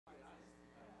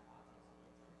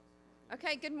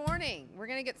Okay, good morning. We're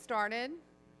going to get started.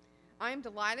 I am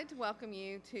delighted to welcome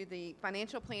you to the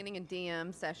Financial Planning and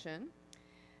DM session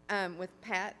with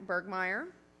Pat Bergmaier.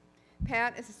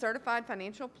 Pat is a certified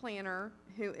financial planner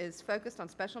who is focused on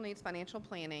special needs financial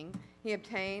planning. He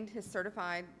obtained his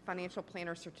certified financial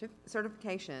planner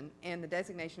certification and the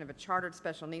designation of a chartered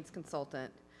special needs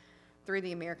consultant through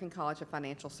the American College of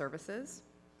Financial Services.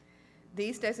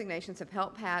 These designations have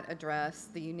helped Pat address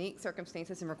the unique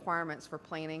circumstances and requirements for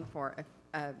planning for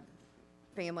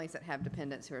families that have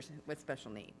dependents who are with special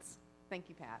needs. Thank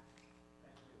you, Pat.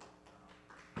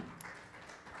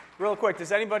 Real quick,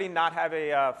 does anybody not have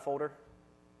a folder?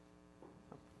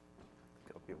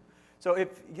 So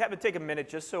if you have to take a minute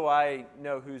just so I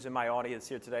know who's in my audience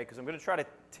here today, because I'm going to try to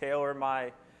tailor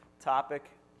my topic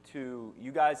to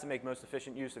you guys to make most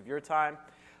efficient use of your time.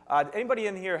 Anybody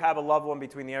in here have a loved one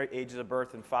between the ages of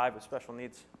birth and 5 with special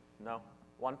needs? No?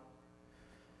 One?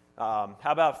 How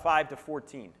about 5 to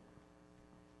 14?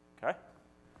 Okay.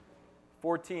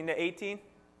 14 to 18?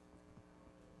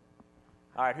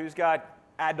 All right, who's got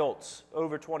adults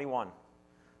over 21?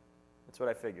 That's what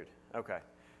I figured. Okay.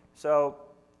 So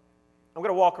I'm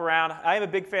going to walk around. I am a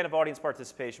big fan of audience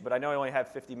participation, but I know I only have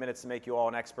 50 minutes to make you all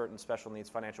an expert in special needs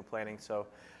financial planning. So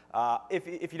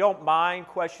if you don't mind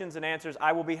questions and answers,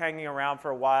 I will be hanging around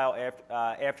for a while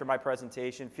after my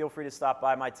presentation. Feel free to stop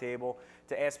by my table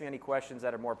to ask me any questions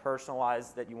that are more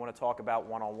personalized that you want to talk about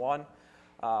one-on-one.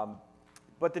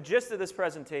 But the gist of this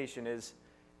presentation is,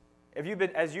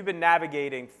 as you've been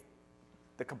navigating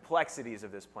the complexities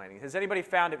of this planning, has anybody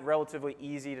found it relatively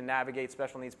easy to navigate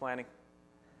special needs planning?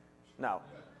 No.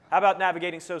 How about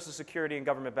navigating Social Security and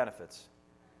government benefits?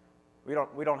 We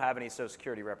don't have any Social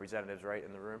Security representatives, right,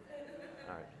 in the room?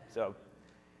 All right. So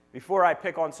before I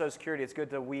pick on Social Security, it's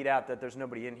good to weed out that there's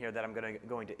nobody in here that I'm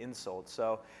going to insult.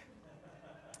 So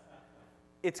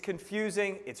it's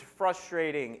confusing. It's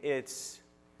frustrating. It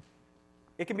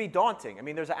can be daunting. I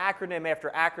mean, there's acronym after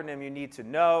acronym you need to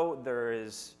know. There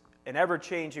is an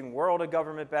ever-changing world of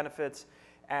government benefits.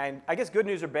 And I guess good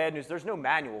news or bad news, there's no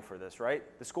manual for this, right?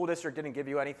 The school district didn't give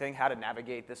you anything how to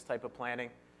navigate this type of planning.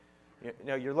 You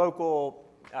know, your local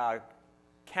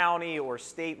county or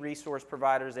state resource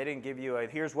providers, they didn't give you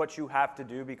here's what you have to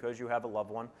do because you have a loved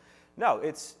one. No,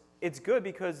 it's good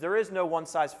because there is no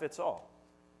one-size-fits-all.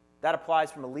 That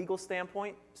applies from a legal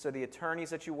standpoint. So the attorneys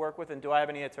that you work with, and do I have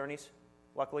any attorneys,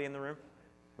 luckily, in the room?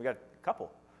 We got a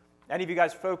couple. Any of you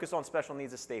guys focus on special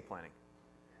needs estate planning?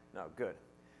 No, good.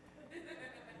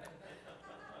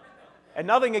 And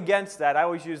nothing against that. I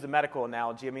always use the medical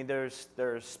analogy. I mean, there's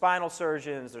spinal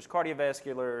surgeons, there's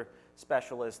cardiovascular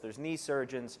specialists, there's knee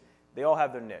surgeons. They all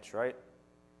have their niche, right?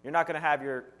 You're not going to have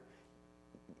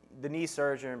the knee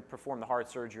surgeon perform the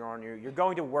heart surgery on you. You're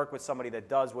going to work with somebody that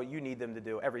does what you need them to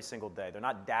do every single day. They're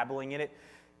not dabbling in it.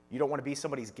 You don't want to be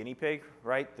somebody's guinea pig,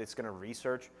 right, that's going to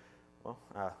research. Well,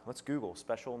 let's Google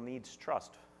special needs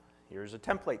trust. Here's a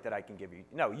template that I can give you.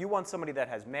 No, you want somebody that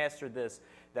has mastered this,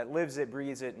 that lives it,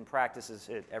 breathes it, and practices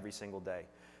it every single day.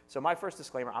 So my first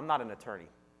disclaimer, I'm not an attorney.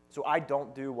 So I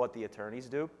don't do what the attorneys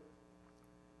do.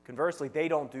 Conversely, they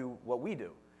don't do what we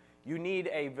do. You need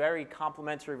a very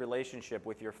complementary relationship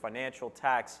with your financial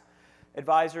tax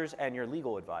advisors and your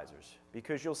legal advisors.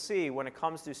 Because you'll see when it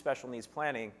comes to special needs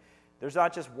planning, there's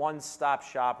not just one-stop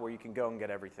shop where you can go and get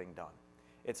everything done.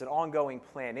 It's an ongoing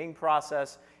planning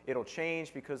process. It'll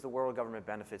change because the world of government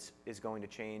benefits is going to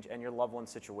change and your loved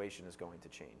one's situation is going to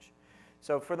change.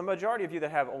 So for the majority of you that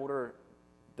have older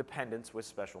dependents with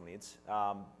special needs,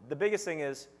 the biggest thing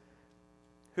is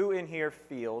who in here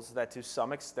feels that to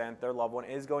some extent their loved one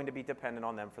is going to be dependent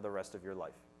on them for the rest of your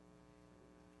life?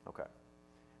 Okay.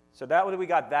 So we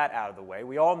got that out of the way.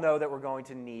 We all know that we're going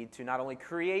to need to not only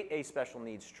create a special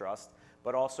needs trust,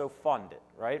 but also fund it,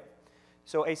 right?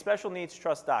 So a special needs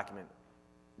trust document,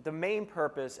 the main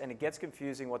purpose, and it gets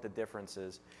confusing what the difference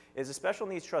is a special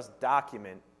needs trust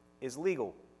document is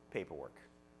legal paperwork.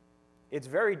 It's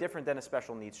very different than a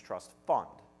special needs trust fund.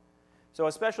 So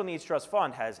a special needs trust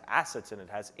fund has assets in it,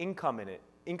 has income in it,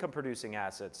 income-producing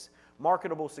assets,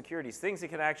 marketable securities, things that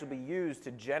can actually be used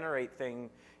to generate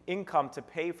income to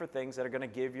pay for things that are going to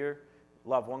give your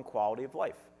loved one quality of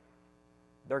life.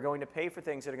 They're going to pay for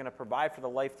things that are going to provide for the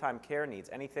lifetime care needs,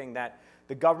 anything that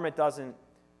the government doesn't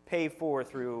pay for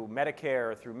through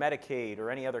Medicare or through Medicaid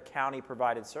or any other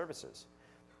county-provided services.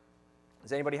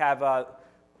 Does anybody have, I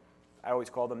always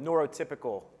call them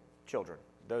neurotypical children,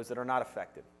 those that are not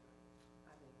affected?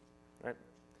 Right?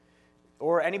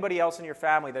 Or anybody else in your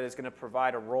family that is going to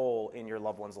provide a role in your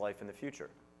loved one's life in the future?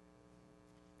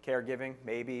 Caregiving,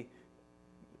 maybe.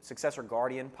 Successor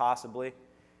guardian, possibly.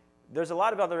 there's a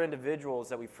lot of other individuals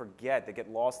that we forget that get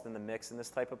lost in the mix in this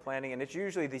type of planning, and it's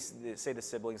usually, say, the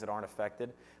siblings that aren't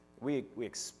affected. We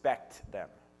expect them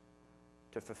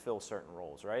to fulfill certain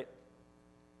roles, right?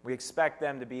 We expect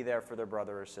them to be there for their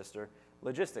brother or sister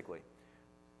logistically.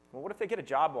 Well, what if they get a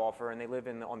job offer and they live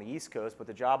on the East Coast, but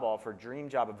the job offer, dream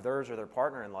job of theirs or their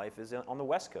partner in life is on the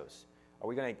West Coast? Are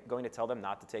we going to tell them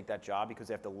not to take that job because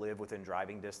they have to live within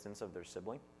driving distance of their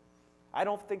sibling? I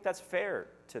don't think that's fair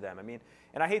to them. I mean,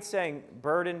 and I hate saying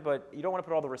burden, but you don't want to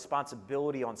put all the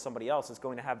responsibility on somebody else that's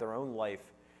going to have their own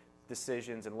life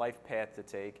decisions and life path to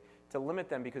take, to limit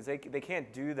them because they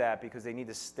can't do that because they need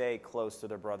to stay close to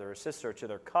their brother or sister or to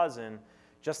their cousin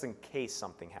just in case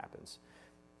something happens.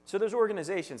 So there's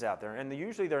organizations out there, and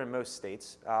usually they're in most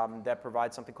states, that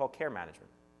provide something called care management.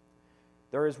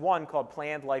 There is one called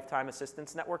Planned Lifetime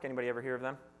Assistance Network. Anybody ever hear of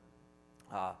them?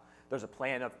 There's a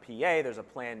plan of PA, there's a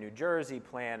plan New Jersey,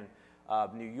 plan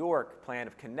of New York, plan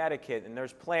of Connecticut, and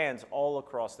there's plans all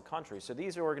across the country. So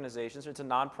these are organizations, it's a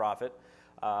nonprofit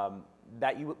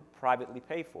that you privately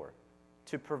pay for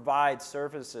to provide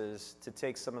services to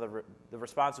take some of the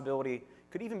responsibility,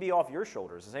 could even be off your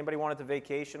shoulders. Does anybody want to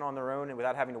vacation on their own and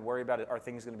without having to worry about it, are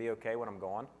things going to be okay when I'm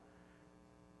gone?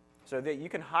 So that you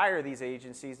can hire these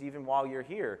agencies even while you're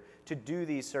here to do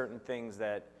these certain things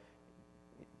that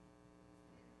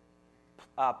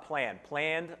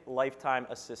Planned Lifetime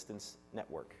Assistance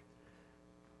Network.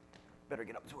 Better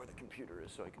get up to where the computer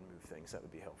is so I can move things. That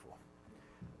would be helpful.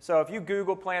 So if you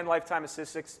Google Planned Lifetime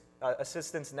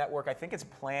Assistance Network, I think it's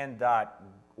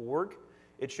plan.org.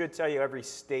 It should tell you every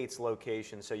state's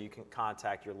location so you can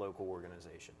contact your local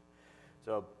organization.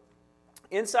 So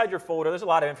inside your folder, there's a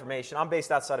lot of information. I'm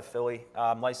based outside of Philly.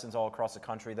 I'm licensed all across the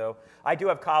country, though. I do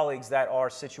have colleagues that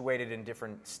are situated in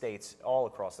different states all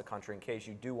across the country in case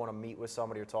you do want to meet with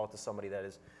somebody or talk to somebody that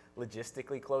is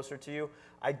logistically closer to you.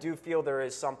 I do feel there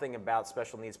is something about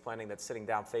special needs planning that sitting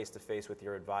down face-to-face with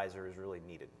your advisor is really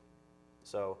needed.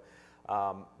 So,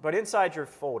 but inside your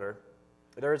folder,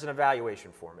 there is an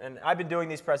evaluation form. And I've been doing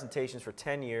these presentations for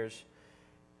 10 years.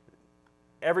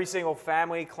 Every single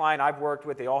family client I've worked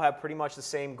with, they all have pretty much the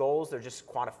same goals. They're just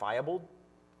quantifiable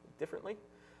differently.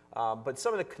 But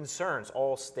some of the concerns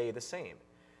all stay the same.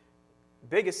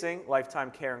 Biggest thing,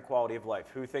 lifetime care and quality of life.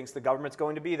 Who thinks the government's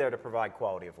going to be there to provide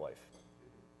quality of life?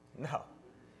 No.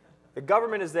 The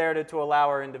government is there to allow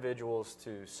our individuals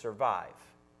to survive.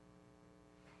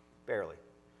 Barely.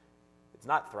 It's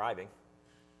not thriving.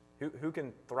 Who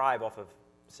can thrive off of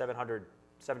 $771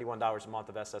 a month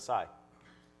of SSI?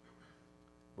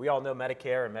 We all know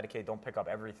Medicare and Medicaid don't pick up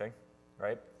everything,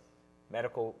 right?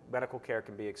 Medical care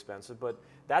can be expensive, but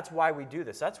that's why we do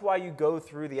this. That's why you go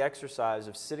through the exercise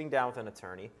of sitting down with an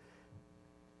attorney,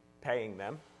 paying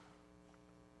them,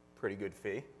 pretty good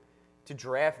fee, to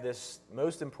draft this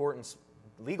most important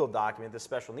legal document, the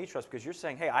special needs trust, because you're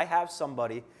saying, hey, I have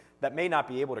somebody that may not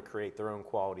be able to create their own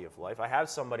quality of life. I have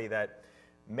somebody that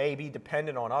may be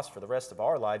dependent on us for the rest of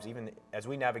our lives, even as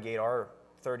we navigate our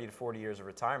 30 to 40 years of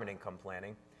retirement income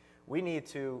planning. We need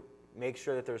to make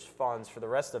sure that there's funds for the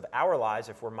rest of our lives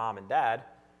if we're mom and dad,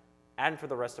 and for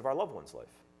the rest of our loved one's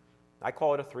life. I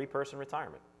call it a 3-person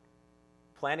retirement.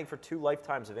 Planning for 2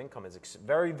 lifetimes of income is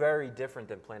very, very different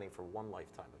than planning for 1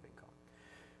 lifetime of income.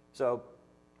 So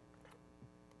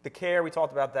the care, we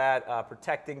talked about that,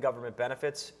 protecting government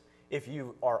benefits. If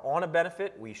you are on a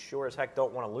benefit, we sure as heck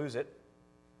don't want to lose it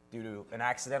due to an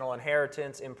accidental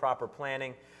inheritance, improper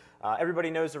planning. Everybody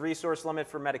knows the resource limit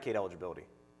for Medicaid eligibility,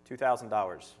 $2,000.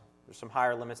 There's some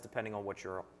higher limits depending on what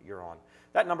you're on.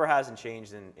 That number hasn't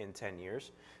changed in 10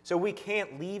 years. So we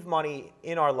can't leave money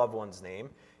in our loved one's name.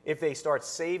 If they start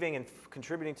saving and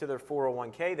contributing to their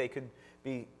 401k, they could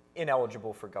be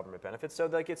ineligible for government benefits. So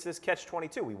like it's this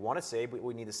catch-22. We want to save, but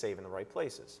we need to save in the right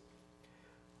places.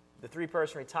 The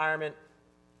 3-person retirement,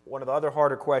 one of the other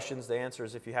harder questions to answer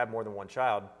is if you have more than 1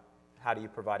 child, how do you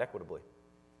provide equitably?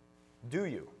 Do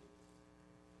you?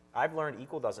 I've learned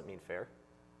equal doesn't mean fair.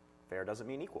 Fair doesn't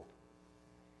mean equal.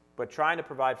 But trying to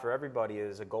provide for everybody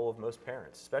is a goal of most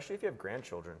parents, especially if you have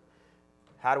grandchildren.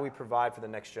 How do we provide for the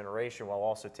next generation while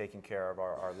also taking care of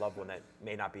our loved one that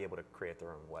may not be able to create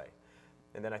their own way?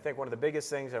 And then I think one of the biggest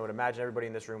things, I would imagine everybody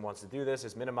in this room wants to do this,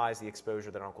 is minimize the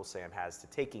exposure that Uncle Sam has to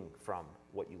taking from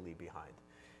what you leave behind.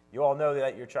 You all know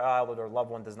that your child or their loved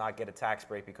one does not get a tax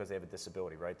break because they have a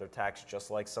disability, right? They're taxed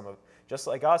just like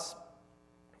us,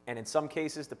 and in some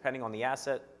cases, depending on the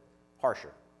asset,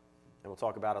 harsher. And we'll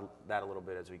talk about that a little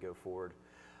bit as we go forward.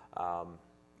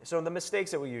 So the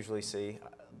mistakes that we usually see,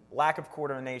 lack of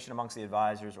coordination amongst the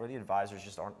advisors, or the advisors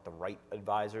just aren't the right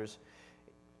advisors.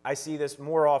 I see this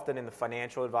more often in the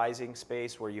financial advising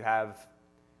space where you have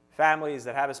Families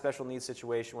that have a special needs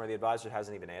situation where the advisor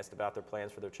hasn't even asked about their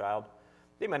plans for their child,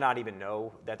 they might not even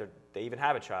know that they even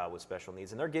have a child with special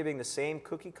needs, and they're giving the same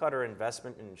cookie-cutter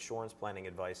investment and insurance planning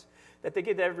advice that they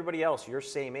give to everybody else your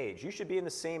same age. You should be in the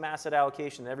same asset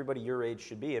allocation that everybody your age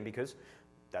should be in because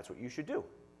that's what you should do.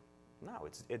 No,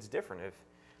 it's different.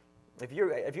 If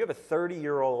you have a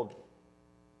 30-year-old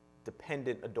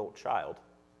dependent adult child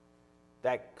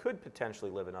that could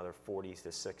potentially live another 40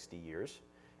 to 60 years,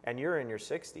 and you're in your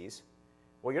 60s,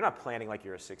 well, you're not planning like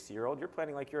you're a 60-year-old. You're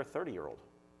planning like you're a 30-year-old.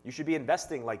 You should be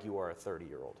investing like you are a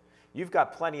 30-year-old. You've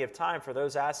got plenty of time for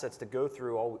those assets to go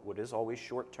through what is always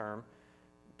short-term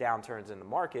downturns in the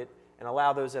market and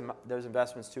allow those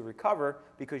investments to recover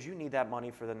because you need that money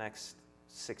for the next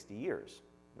 60 years,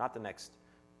 not the next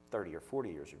 30 or 40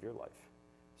 years of your life.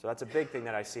 So that's a big thing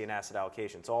that I see in asset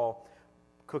allocation. It's all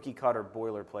cookie-cutter,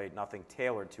 boilerplate, nothing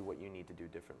tailored to what you need to do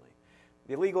differently.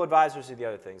 The legal advisors are the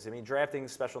other things. I mean, drafting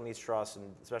special needs trusts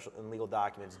and legal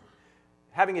documents,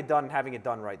 having it done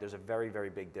right, there's a very, very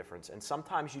big difference. And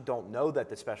sometimes you don't know that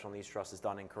the special needs trust is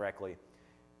done incorrectly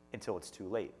until it's too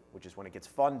late, which is when it gets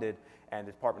funded and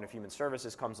the Department of Human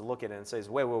Services comes to look at it and says,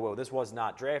 whoa, this was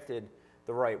not drafted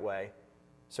the right way.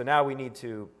 So now we need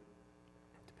to,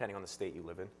 depending on the state you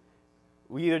live in,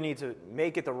 we either need to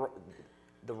make it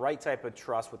the right type of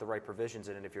trust with the right provisions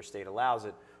in it if your state allows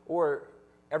it, or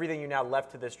everything you now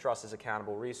left to this trust is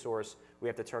accountable resource. We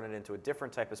have to turn it into a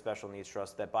different type of special needs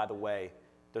trust that, by the way,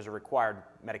 there's a required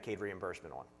Medicaid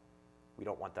reimbursement on. We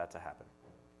don't want that to happen.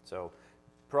 So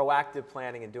proactive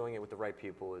planning and doing it with the right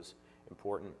people is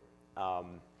important.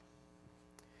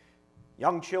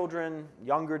 Young children,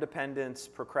 younger dependents,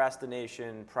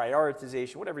 procrastination,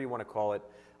 prioritization, whatever you want to call it.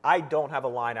 I don't have a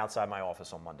line outside my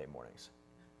office on Monday mornings.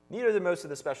 Neither do most of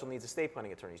the special needs estate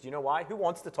planning attorneys. Do you know why? Who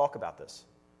wants to talk about this?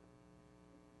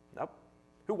 Nope.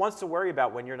 Who wants to worry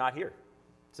about when you're not here?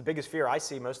 It's the biggest fear I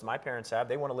see most of my parents have.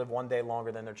 They want to live one day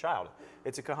longer than their child.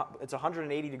 It's a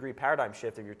 180-degree paradigm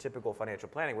shift of your typical financial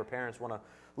planning where parents want to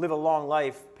live a long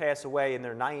life, pass away in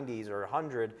their 90s or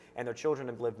 100, and their children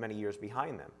have lived many years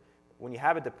behind them. When you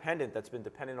have a dependent that's been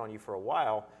dependent on you for a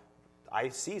while, I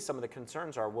see some of the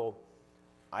concerns are, well,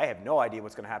 I have no idea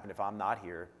what's going to happen if I'm not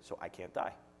here, so I can't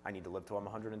die. I need to live till I'm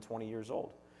 120 years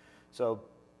old. So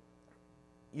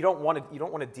you don't want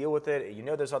to deal with it. You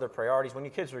know there's other priorities. When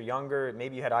your kids were younger,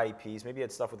 maybe you had IEPs, maybe you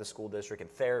had stuff with the school district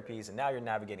and therapies, and now you're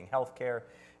navigating healthcare.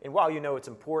 And while you know it's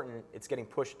important, it's getting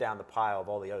pushed down the pile of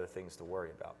all the other things to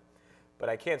worry about. But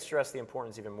I can't stress the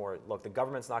importance even more. Look, the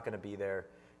government's not going to be there.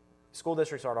 School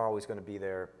districts aren't always going to be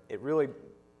there. It really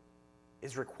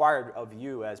is required of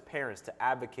you as parents to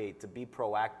advocate, to be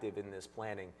proactive in this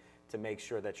planning, to make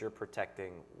sure that you're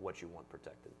protecting what you want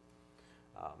protected.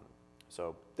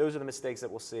 So those are the mistakes that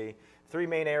we'll see. 3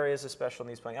 main areas of special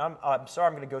needs planning. I'm sorry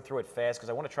I'm going to go through it fast because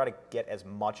I want to try to get as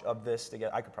much of this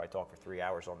together. I could probably talk for 3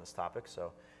 hours on this topic,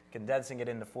 so condensing it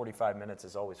into 45 minutes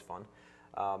is always fun.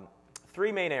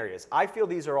 3 main areas. I feel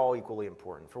these are all equally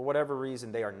important. For whatever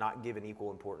reason, they are not given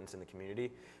equal importance in the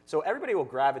community. So everybody will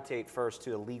gravitate first to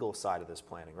the legal side of this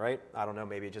planning, right? I don't know,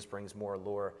 maybe it just brings more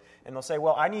allure. And they'll say,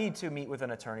 well, I need to meet with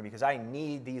an attorney because I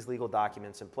need these legal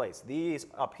documents in place. These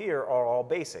up here are all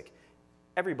basic.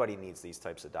 Everybody needs these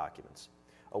types of documents.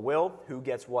 A will, who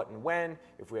gets what and when.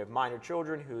 If we have minor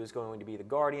children, who is going to be the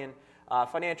guardian.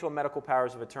 Financial and medical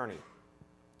powers of attorney.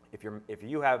 If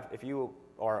you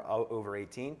are over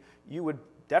 18, you would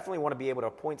definitely want to be able to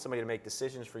appoint somebody to make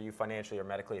decisions for you financially or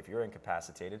medically if you're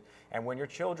incapacitated. And when your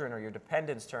children or your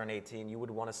dependents turn 18, you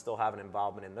would want to still have an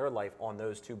involvement in their life on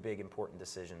those 2 big important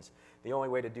decisions. The only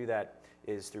way to do that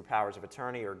is through powers of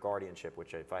attorney or guardianship,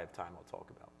 which if I have time, I'll talk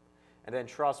about. And then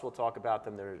trusts, we'll talk about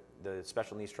them, the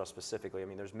special needs trust specifically. I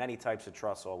mean, there's many types of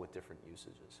trusts, all with different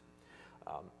usages.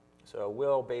 So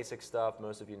will, basic stuff,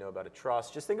 most of you know about a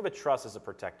trust. Just think of a trust as a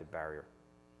protective barrier.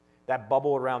 That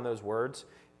bubble around those words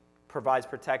provides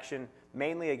protection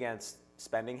mainly against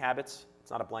spending habits. It's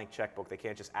not a blank checkbook. They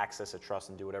can't just access a trust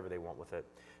and do whatever they want with it.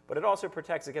 But it also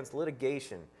protects against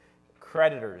litigation,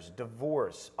 creditors,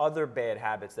 divorce, other bad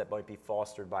habits that might be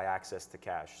fostered by access to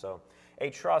cash. So a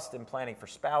trust in planning for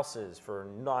spouses, for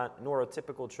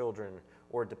neurotypical children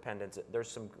or dependents, there's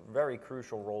some very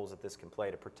crucial roles that this can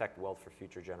play to protect wealth for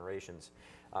future generations.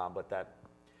 But that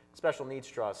special needs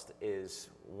trust is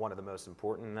one of the most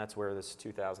important, and that's where this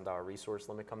 $2,000 resource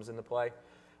limit comes into play.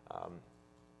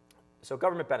 So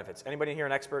government benefits. Anybody here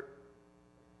an expert?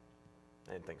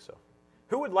 I didn't think so.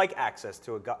 Who would like access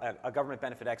to a government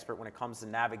benefit expert when it comes to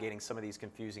navigating some of these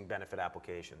confusing benefit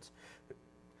applications?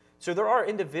 So there are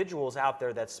individuals out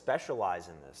there that specialize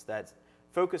in this, that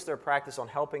focus their practice on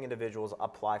helping individuals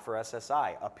apply for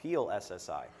SSI, appeal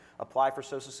SSI, apply for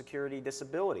Social Security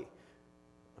disability,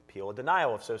 appeal a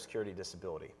denial of Social Security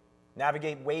disability,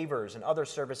 navigate waivers and other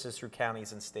services through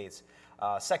counties and states,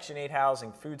 Section 8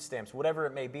 housing, food stamps, whatever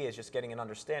it may be, is just getting an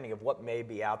understanding of what may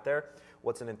be out there,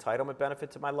 what's an entitlement benefit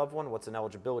to my loved one, what's an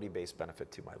eligibility-based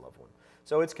benefit to my loved one.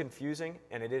 So it's confusing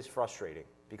and it is frustrating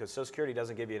because Social Security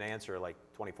doesn't give you an answer like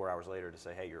 24 hours later to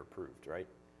say, hey, you're approved, right?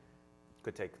 It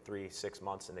could take 3-6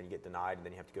 months and then you get denied and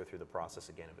then you have to go through the process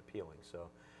again of appealing. So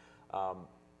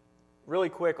really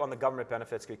quick on the government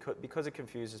benefits because it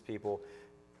confuses people.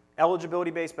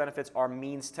 Eligibility-based benefits are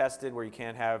means tested where you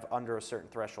can't have under a certain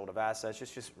threshold of assets.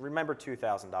 Just remember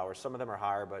 $2,000. Some of them are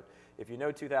higher, but if you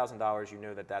know $2,000, you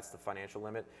know that that's the financial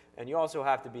limit. And you also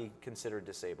have to be considered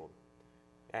disabled.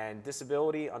 And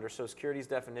disability, under Social Security's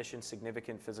definition,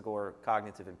 significant physical or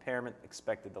cognitive impairment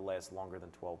expected to last longer than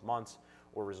 12 months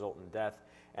or result in death.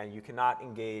 And you cannot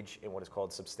engage in what is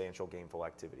called substantial gainful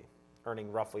activity, earning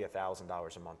roughly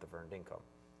 $1,000 a month of earned income.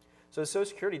 So the Social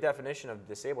Security definition of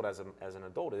disabled as an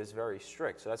adult is very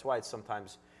strict. So that's why it's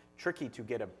sometimes tricky to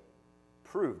get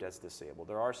approved as disabled.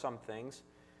 There are some things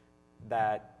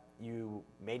that you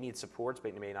may need supports,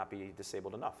 but you may not be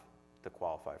disabled enough to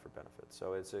qualify for benefits.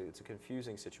 So it's a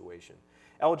confusing situation.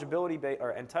 Eligibility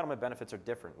or entitlement benefits are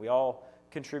different. We all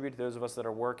contribute, those of us that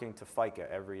are working, to FICA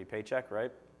every paycheck,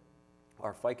 right?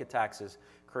 Our FICA taxes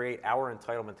create our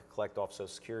entitlement to collect off Social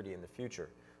Security in the future,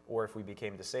 or if we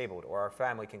became disabled, or our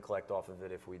family can collect off of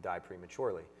it if we die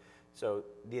prematurely. So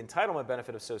the entitlement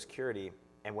benefit of Social Security,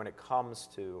 and when it comes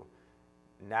to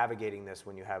navigating this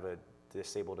when you have a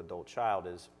disabled adult child,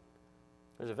 is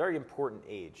there's a very important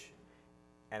age.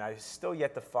 And I still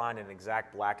yet to find an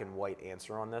exact black and white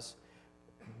answer on this,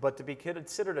 but to be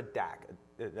considered a DAC,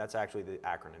 that's actually the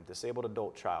acronym, Disabled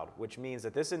Adult Child, which means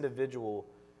that this individual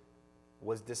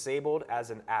was disabled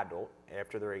as an adult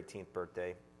after their 18th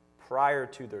birthday, prior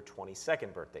to their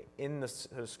 22nd birthday in the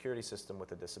Social Security system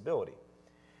with a disability.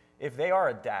 If they are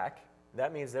a DAC,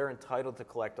 that means they're entitled to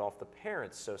collect off the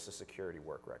parent's Social Security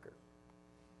work record,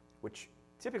 which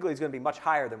typically is going to be much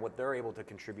higher than what they're able to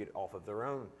contribute off of their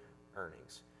own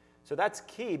earnings. So that's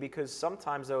key because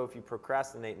sometimes, though, if you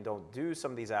procrastinate and don't do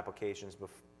some of these applications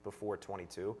before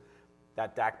 22,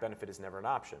 that DAC benefit is never an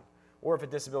option. Or if a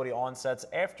disability onsets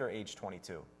after age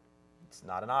 22, it's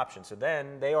not an option. So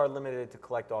then they are limited to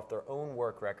collect off their own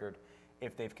work record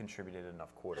if they've contributed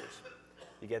enough quarters.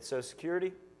 You get Social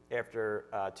Security. After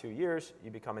 2 years,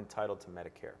 you become entitled to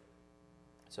Medicare.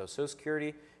 So Social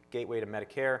Security, gateway to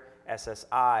Medicare.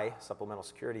 SSI, supplemental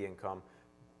security income,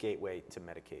 gateway to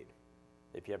Medicaid.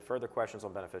 If you have further questions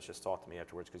on benefits, just talk to me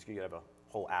afterwards because you could have a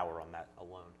whole hour on that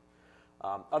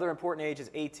alone. Other important age is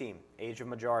 18, age of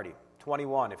majority.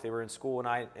 21, if they were in school in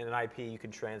an IP, you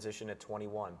can transition at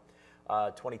 21.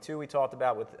 22 we talked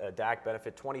about with a DAC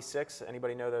benefit. 26,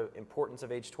 anybody know the importance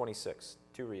of age 26?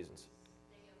 2 reasons.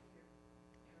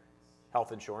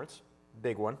 Health insurance,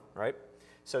 big one, right?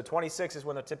 So 26 is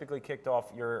when they're typically kicked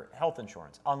off your health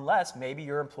insurance, unless maybe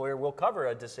your employer will cover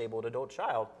a disabled adult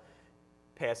child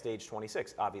past age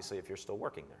 26, obviously if you're still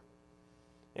working there.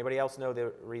 Anybody else know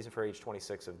the reason for age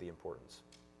 26 of the importance?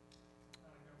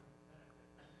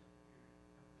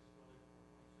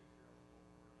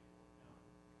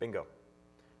 Bingo.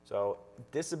 So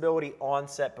disability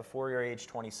onset before your age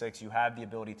 26, you have the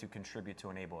ability to contribute to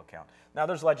an ABLE account. Now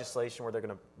there's legislation where they're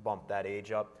going to bump that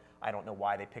age up. I don't know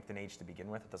why they picked an age to begin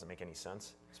with. It doesn't make any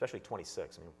sense, especially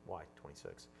 26. I mean, why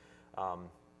 26?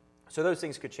 So those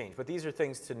things could change. But these are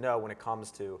things to know when it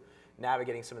comes to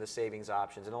navigating some of the savings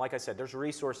options. And like I said, there's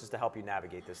resources to help you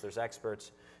navigate this. There's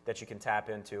experts that you can tap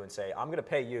into and say, I'm going to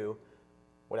pay you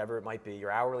whatever it might be,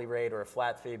 your hourly rate or a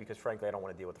flat fee, because frankly, I don't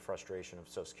want to deal with the frustration of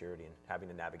Social Security and having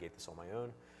to navigate this on my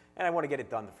own. And I want to get it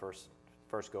done the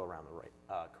first go around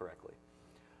correctly.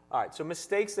 All right, so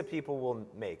mistakes that people will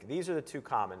make. These are the 2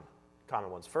 common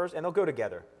ones. First, and they'll go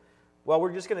together. Well,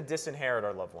 we're just going to disinherit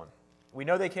our loved one. We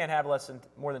know they can't have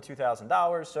more than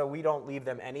 $2,000, so we don't leave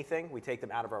them anything. We take them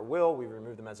out of our will. We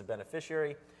remove them as a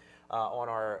beneficiary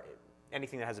on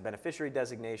anything that has a beneficiary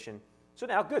designation. So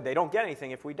now, good, they don't get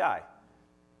anything if we die.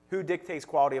 Who dictates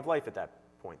quality of life at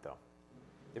that point, though?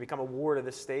 They become a ward of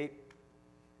the state.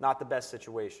 Not the best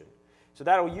situation. So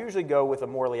that will usually go with a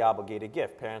morally obligated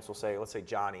gift. Parents will say, let's say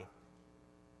Johnny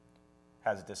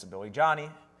has a disability. Johnny,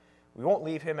 we won't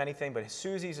leave him anything, but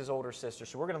Susie's his older sister,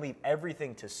 so we're going to leave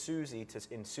everything to Susie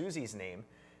in Susie's name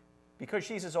because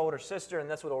she's his older sister, and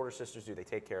that's what older sisters do. They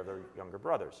take care of their younger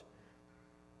brothers.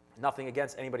 Nothing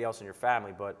against anybody else in your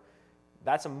family, but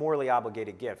that's a morally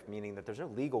obligated gift, meaning that there's no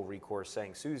legal recourse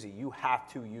saying, Susie, you have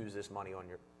to use this money on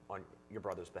your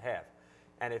brother's behalf.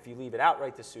 And if you leave it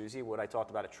outright to Susie, what I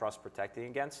talked about a trust protecting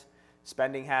against,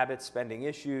 spending habits, spending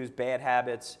issues, bad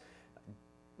habits,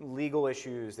 legal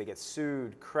issues, they get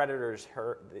sued, creditors,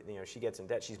 she gets in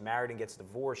debt, she's married and gets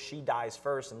divorced, she dies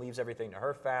first and leaves everything to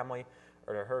her family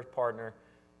or to her partner.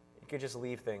 You could just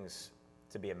leave things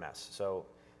to be a mess. So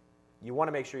you want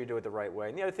to make sure you do it the right way.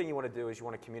 And the other thing you want to do is you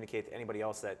want to communicate to anybody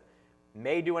else that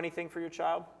may do anything for your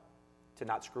child to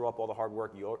not screw up all the hard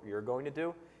work you're going to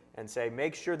do, and say,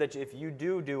 make sure that if you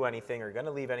do anything or you're going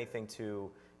to leave anything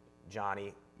to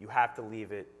Johnny, you have to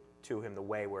leave it to him the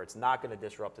way where it's not going to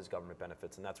disrupt his government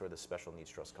benefits, and that's where the special needs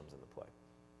trust comes into play.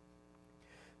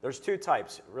 There's two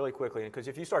types, really quickly, because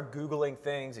if you start Googling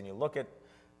things and you look at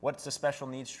what's a special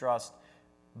needs trust,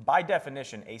 by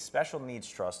definition, a special needs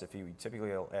trust, if you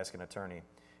typically ask an attorney,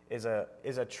 is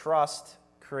a trust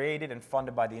created and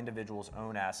funded by the individual's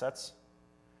own assets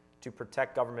to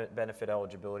protect government benefit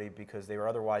eligibility because they were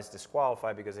otherwise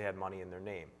disqualified because they had money in their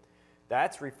name.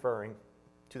 That's referring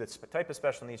to the type of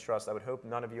special needs trust I would hope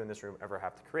none of you in this room ever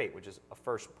have to create, which is a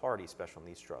first-party special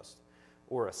needs trust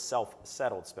or a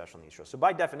self-settled special needs trust. So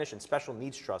by definition, special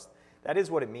needs trust, that is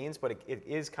what it means, but it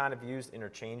is kind of used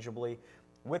interchangeably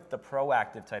with the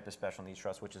proactive type of special needs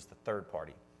trust, which is the third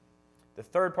party. The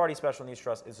third-party special needs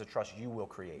trust is a trust you will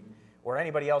create or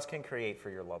anybody else can create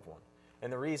for your loved one.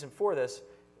 And the reason for this,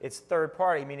 it's third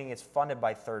party, meaning it's funded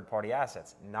by third party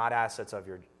assets, not assets of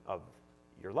your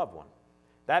loved one.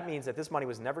 That means that this money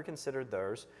was never considered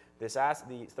theirs. The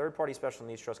third party special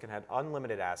needs trust can have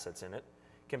unlimited assets in it,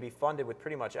 can be funded with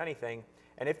pretty much anything,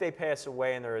 and if they pass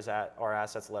away and there are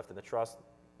assets left in the trust,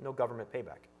 no government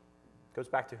payback. It goes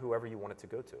back to whoever you want it to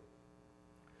go to.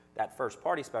 That first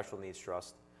party special needs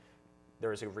trust,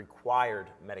 there is a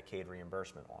required Medicaid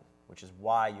reimbursement on, which is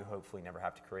why you hopefully never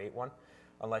have to create one,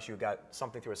 unless you got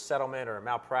something through a settlement or a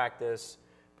malpractice,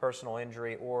 personal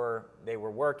injury, or they were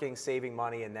working, saving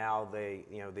money, and now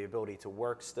the ability to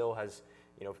work still has,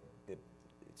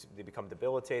 they become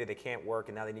debilitated, they can't work,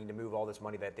 and now they need to move all this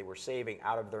money that they were saving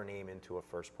out of their name into a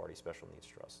first-party special needs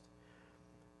trust.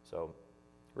 So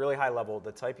really high level,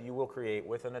 the type you will create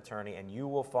with an attorney and you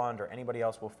will fund or anybody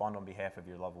else will fund on behalf of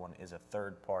your loved one is a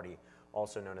third party,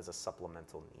 also known as a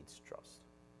supplemental needs trust.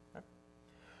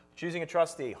 Choosing a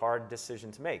trustee, hard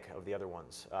decision to make of the other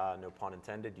ones. No pun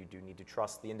intended, you do need to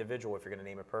trust the individual if you're going to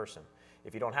name a person.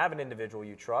 If you don't have an individual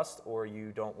you trust or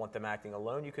you don't want them acting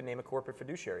alone, you can name a corporate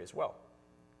fiduciary as well.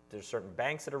 There's certain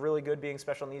banks that are really good being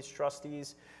special needs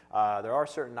trustees. There are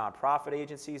certain nonprofit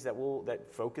agencies that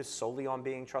focus solely on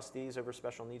being trustees over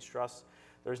special needs trusts.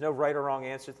 There's no right or wrong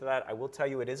answer to that. I will tell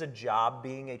you it is a job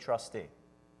being a trustee.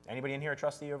 Anybody in here a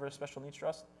trustee over a special needs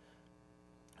trust?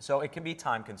 So it can be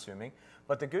time consuming,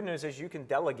 but the good news is you can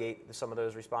delegate some of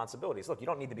those responsibilities. Look, you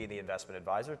don't need to be the investment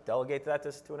advisor. Delegate that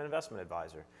to an investment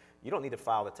advisor. You don't need to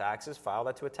file the taxes. File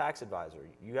that to a tax advisor.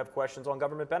 You have questions on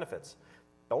government benefits.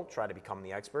 Don't try to become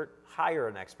the expert. Hire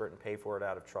an expert and pay for it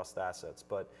out of trust assets.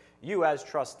 But you as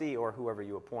trustee or whoever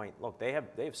you appoint, look, they have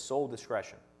sole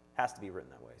discretion. Has to be written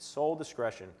that way. Sole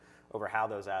discretion over how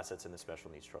those assets in the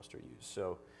special needs trust are used.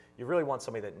 So you really want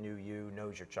somebody that knew you,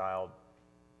 knows your child.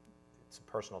 It's a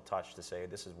personal touch to say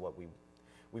this is what we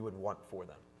would want for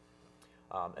them.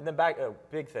 And then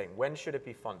big thing, when should it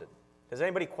be funded? Has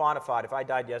anybody quantified, if I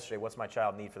died yesterday, what's my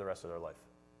child need for the rest of their life?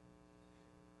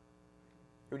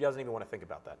 Who doesn't even want to think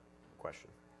about that question?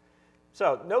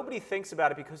 So nobody thinks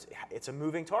about it because it's a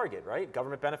moving target, right?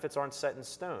 Government benefits aren't set in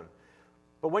stone.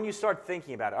 But when you start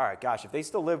thinking about it, all right, gosh, if they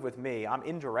still live with me, I'm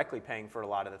indirectly paying for a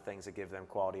lot of the things that give them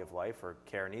quality of life or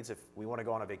care needs. If we want to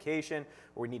go on a vacation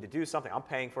or we need to do something, I'm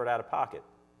paying for it out of pocket.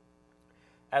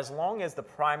 As long as the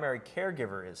primary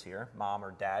caregiver is here, mom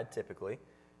or dad typically,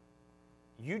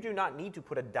 you do not need to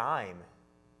put a dime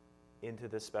into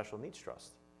this special needs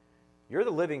trust. You're the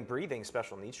living, breathing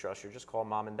special needs trust. You're just called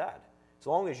mom and dad. As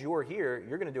long as you're here,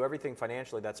 you're going to do everything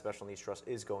financially that special needs trust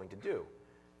is going to do.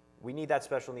 We need that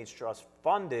special needs trust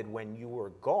funded when you are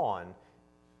gone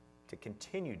to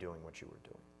continue doing what you were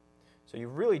doing. So you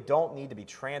really don't need to be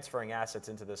transferring assets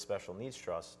into this special needs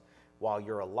trust while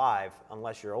you're alive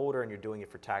unless you're older and you're doing it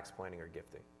for tax planning or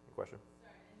gifting. Question?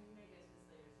 Sorry, and you may get to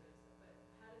this later, but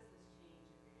how does this change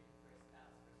if you're doing for a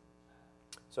spouse versus a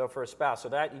child? So for a spouse, so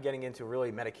that you're getting into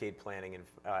really Medicaid planning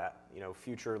and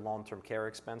future long-term care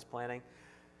expense planning.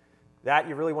 That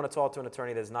you really want to talk to an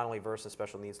attorney that is not only versed in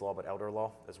special needs law, but elder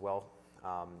law as well.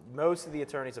 Most of the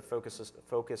attorneys that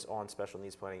focus on special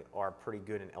needs planning are pretty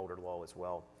good in elder law as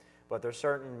well. But there's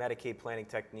certain Medicaid planning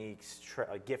techniques,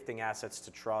 gifting assets to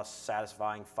trust,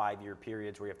 satisfying 5-year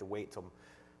periods where you have to wait till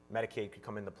Medicaid could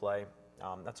come into play.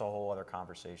 That's a whole other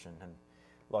conversation. And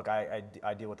look, I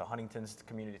deal with the Huntington's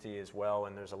community as well,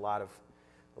 and there's a lot of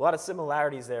A lot of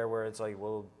similarities there where it's like,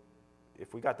 well,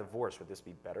 if we got divorced, would this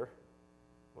be better?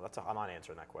 Well, I'm not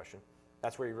answering that question.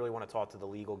 That's where you really want to talk to the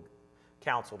legal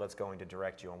counsel that's going to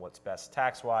direct you on what's best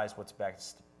tax-wise, what's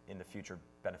best in the future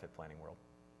benefit planning world.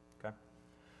 Okay?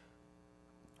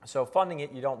 So funding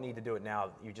it, you don't need to do it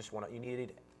now. You just want to,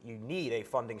 you need a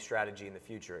funding strategy in the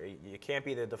future. You can't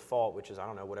be the default, which is, I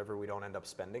don't know, whatever we don't end up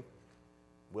spending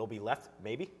will be left,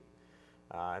 maybe.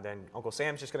 And then Uncle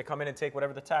Sam's just going to come in and take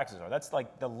whatever the taxes are. That's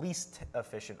like the least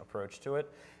efficient approach to it.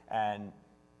 And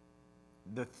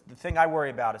the thing I worry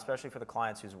about, especially for the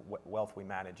clients whose wealth we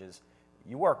manage, is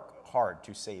you work hard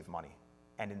to save money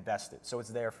and invest it. So it's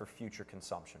there for future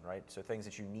consumption, right? So things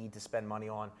that you need to spend money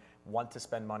on, want to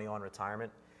spend money on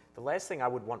retirement. The last thing I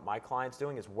would want my clients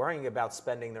doing is worrying about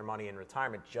spending their money in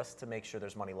retirement just to make sure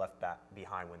there's money left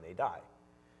behind when they die.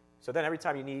 So then every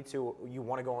time you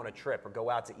want to go on a trip or go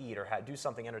out to eat or do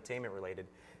something entertainment related,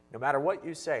 no matter what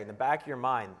you say, in the back of your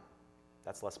mind,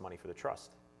 that's less money for the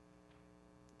trust.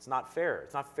 It's not fair.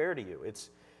 It's not fair to you.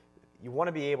 You want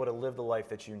to be able to live the life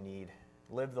that you need,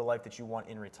 live the life that you want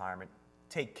in retirement,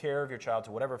 take care of your child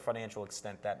to whatever financial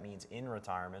extent that means in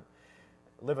retirement,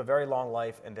 live a very long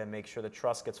life, and then make sure the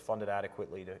trust gets funded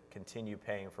adequately to continue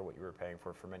paying for what you were paying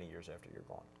for many years after you're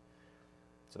gone.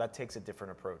 So that takes a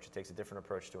different approach. It takes a different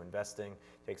approach to investing,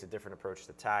 takes a different approach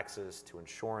to taxes, to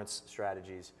insurance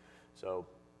strategies. So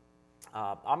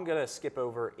I'm going to skip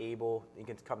over Able. You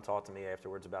can come talk to me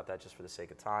afterwards about that just for the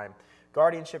sake of time.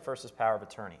 Guardianship versus power of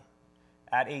attorney.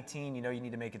 At 18, you know you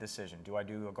need to make a decision. Do I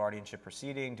do a guardianship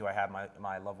proceeding? Do I have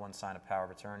my loved one sign a power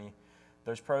of attorney?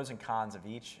 There's pros and cons of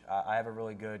each. I have a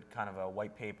really good kind of a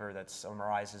white paper that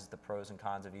summarizes the pros and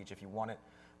cons of each. If you want it,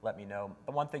 let me know.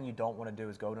 The one thing you don't want to do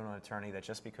is go to an attorney that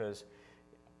just because,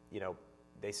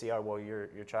 they see, oh, well, your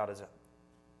child is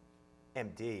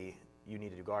MD, you need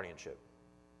to do guardianship.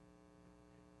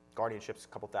 Guardianship's a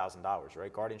couple $1,000s,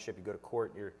 right? Guardianship, you go to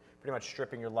court, you're pretty much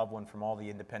stripping your loved one from all the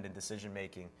independent decision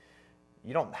making.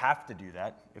 You don't have to do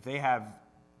that. If they have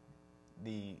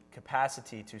the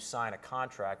capacity to sign a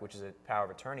contract, which is a power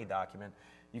of attorney document,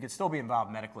 you can still be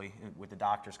involved medically with the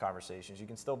doctor's conversations. You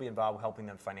can still be involved with helping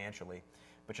them financially,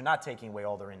 but you're not taking away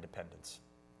all their independence,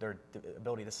 their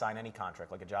ability to sign any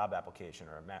contract, like a job application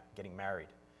or getting married.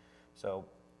 So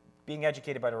being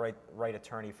educated by the right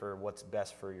attorney for what's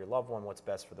best for your loved one, what's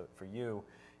best for you,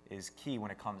 is key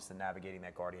when it comes to navigating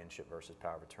that guardianship versus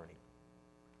power of attorney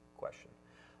question.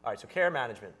 All right, so care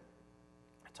management.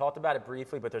 I talked about it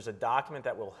briefly, but there's a document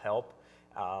that will help.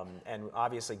 And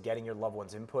obviously getting your loved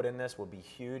one's input in this will be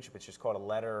huge, which is called a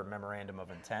letter or memorandum of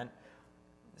intent.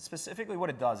 Specifically what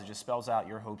it does, it just spells out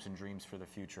your hopes and dreams for the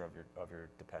future of your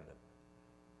dependent.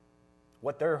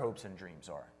 What their hopes and dreams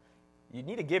are. You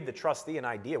need to give the trustee an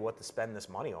idea what to spend this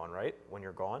money on, right, when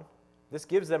you're gone. This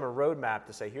gives them a roadmap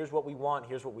to say, here's what we want,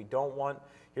 here's what we don't want,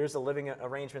 here's the living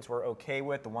arrangements we're okay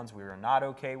with, the ones we are not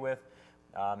okay with.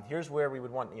 Here's where we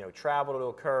would want travel to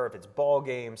occur, if it's ball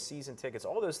games, season tickets,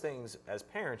 all those things as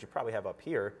parents you probably have up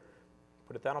here.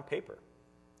 Put it down on paper.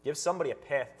 Give somebody a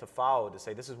path to follow to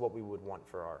say this is what we would want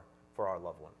for our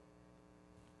loved one.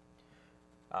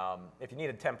 If you need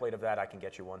a template of that, I can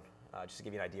get you one, just to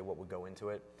give you an idea what would go into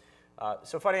it.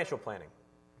 So financial planning.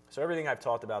 So everything I've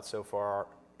talked about so far,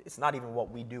 it's not even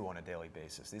what we do on a daily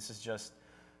basis. This is just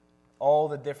all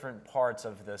the different parts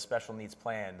of the special needs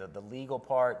plan. The legal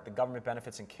part, the government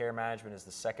benefits and care management is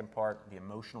the second part, the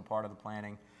emotional part of the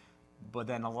planning. But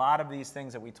then a lot of these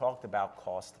things that we talked about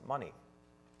cost money.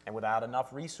 And without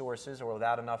enough resources or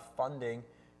without enough funding,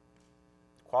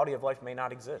 quality of life may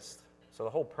not exist. So the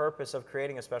whole purpose of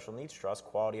creating a special needs trust,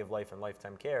 quality of life and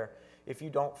lifetime care, if you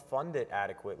don't fund it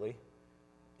adequately,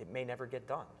 it may never get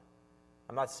done.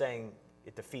 I'm not saying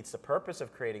it defeats the purpose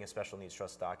of creating a special needs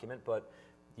trust document, but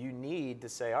you need to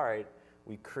say, all right,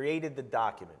 we created the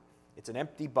document. It's an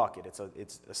empty bucket. It's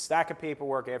a stack of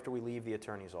paperwork after we leave the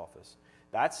attorney's office.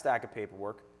 That stack of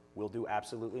paperwork will do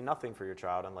absolutely nothing for your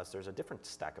child unless there's a different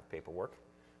stack of paperwork,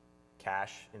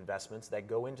 cash, investments that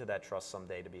go into that trust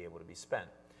someday to be able to be spent.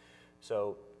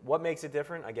 So what makes it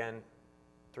different? Again,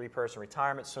 3-person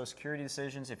retirement, Social Security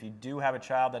decisions. If you do have a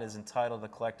child that is entitled to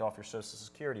collect off your Social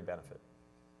Security benefit,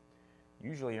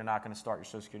 usually you're not going to start your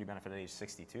Social Security benefit at age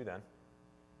 62 then.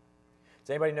 Does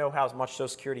anybody know how much Social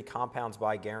Security compounds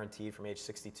by guaranteed from age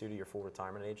 62 to your full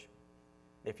retirement age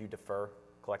if you defer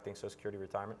collecting Social Security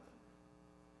retirement?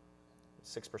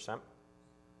 6%. Is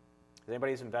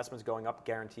anybody's investments going up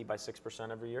guaranteed by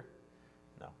 6% every year?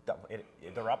 No.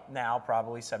 They're up now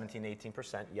probably 17,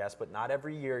 18%, yes, but not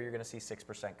every year you're going to see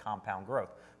 6% compound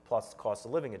growth, plus cost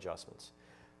of living adjustments.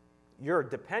 Your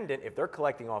dependent, if they're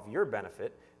collecting off your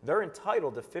benefit, they're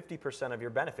entitled to 50% of your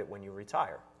benefit when you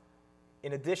retire.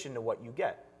 in addition to what you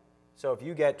get. So if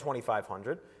you get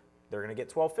 $2,500, they're going to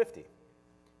get $1,250.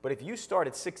 But if you start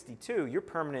at 62, you're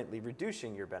permanently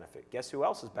reducing your benefit. Guess who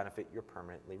else's benefit you're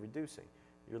permanently reducing?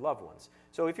 Your loved ones.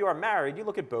 So if you are married, you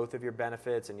look at both of your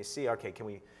benefits and you see, okay,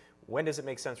 when does it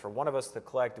make sense for one of us to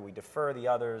collect? Do we defer the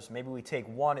others? Maybe we take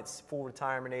one at full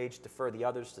retirement age, defer the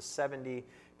others to 70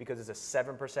 because it's a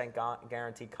 7%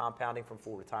 guaranteed compounding from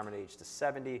full retirement age to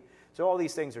 70. So all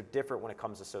these things are different when it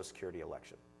comes to Social Security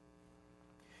election.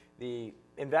 The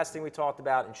investing we talked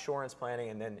about, insurance planning,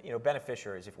 and then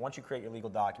beneficiaries. Once you create your legal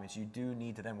documents, you do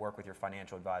need to then work with your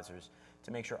financial advisors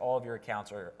to make sure all of your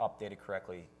accounts are updated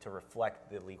correctly to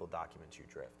reflect the legal documents you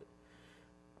drafted.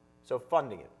 So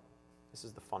funding it. This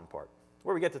is the fun part. It's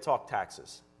where we get to talk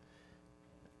taxes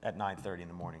at 9:30 in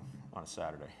the morning on a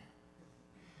Saturday.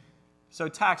 So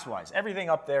tax-wise, everything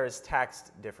up there is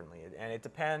taxed differently, and it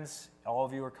depends. All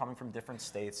of you are coming from different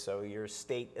states, so your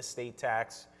state estate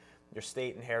tax, your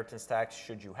state inheritance tax,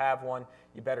 should you have one,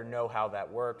 you better know how that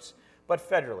works. But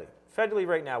federally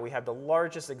right now, we have the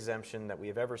largest exemption that we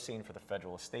have ever seen for the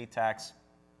federal estate tax.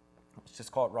 Let's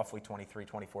just call it roughly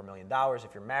 $24 million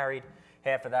if you're married,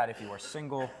 half of that if you are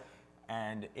single.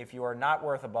 And if you are not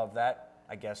worth above that,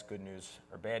 I guess good news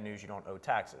or bad news, you don't owe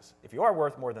taxes. If you are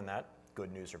worth more than that,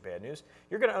 good news or bad news,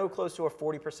 you're going to owe close to a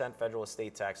 40% federal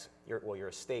estate tax. Your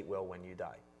estate will when you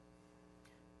die.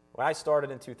 When I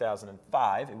started in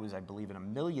 2005, it was, I believe, in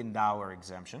 $1 million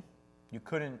exemption. You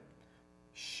couldn't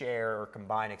share or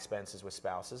combine expenses with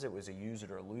spouses. It was a use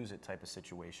it or lose it type of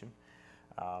situation.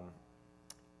 But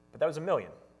that was $1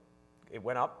 million. It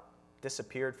went up,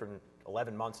 disappeared for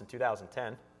 11 months in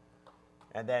 2010.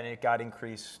 And then it got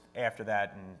increased after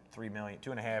that in 3 million,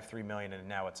 2.5, 3 million, and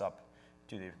now it's up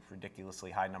to the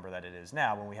ridiculously high number that it is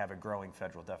now when we have a growing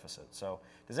federal deficit. So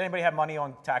does anybody have money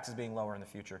on taxes being lower in the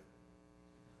future?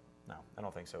 No, I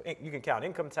don't think so. You can count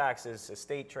income taxes,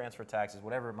 estate transfer taxes,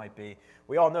 whatever it might be.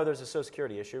 We all know there's a Social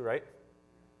Security issue, right?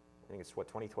 I think it's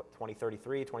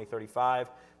 2033, 2035.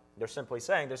 They're simply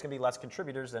saying there's going to be less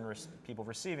contributors than people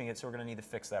receiving it, so we're going to need to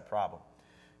fix that problem.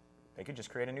 They could just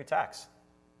create a new tax.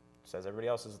 Says everybody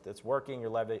else that's working,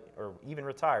 you're levied, or even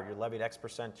retired, you're levied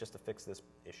X% just to fix this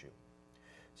issue.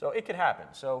 So it could happen.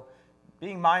 So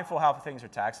being mindful how things are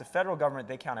taxed, the federal government,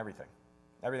 they count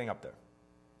everything up there.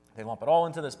 They lump it all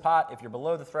into this pot. If you're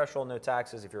below the threshold, no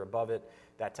taxes. If you're above it,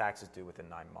 that tax is due within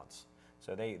 9 months.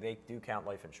 So they do count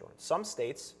life insurance. Some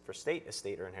states, for state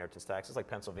estate or inheritance taxes, like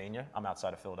Pennsylvania, I'm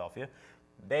outside of Philadelphia,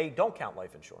 they don't count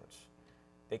life insurance.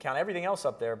 They count everything else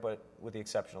up there, but with the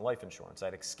exception of life insurance.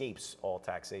 That escapes all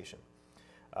taxation.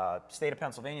 State of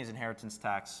Pennsylvania's inheritance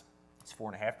tax, it's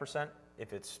 4.5%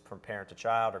 if it's from parent to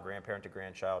child or grandparent to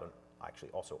grandchild, and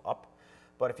actually also up.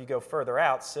 But if you go further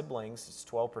out, siblings, it's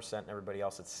 12%, and everybody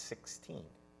else, it's 16%.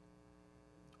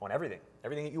 On everything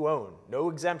that you own, no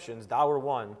exemptions,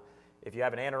 $1. If you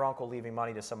have an aunt or uncle leaving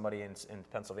money to somebody in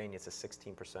Pennsylvania, it's a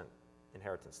 16%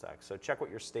 inheritance tax. So check what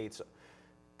your state's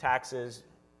taxes.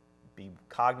 Be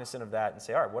cognizant of that and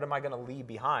say, all right, what am I going to leave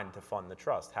behind to fund the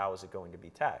trust? How is it going to be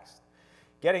taxed?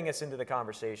 Getting us into the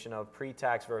conversation of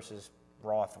pre-tax versus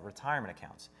Roth retirement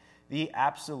accounts. The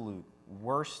absolute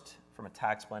worst from a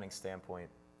tax planning standpoint,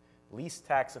 least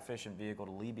tax efficient vehicle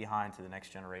to leave behind to the next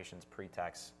generation's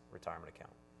pre-tax retirement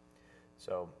account.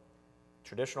 So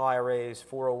traditional IRAs,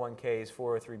 401ks,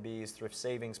 403bs, thrift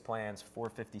savings plans,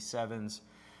 457s,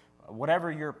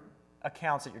 whatever your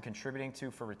accounts that you're contributing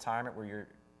to for retirement where you're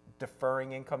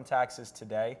deferring income taxes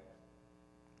today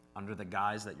under the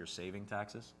guise that you're saving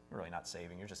taxes. You're really not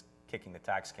saving, you're just kicking the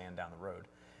tax can down the road.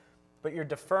 But you're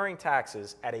deferring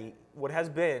taxes at what has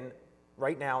been,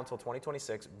 right now until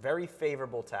 2026, very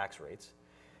favorable tax rates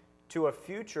to a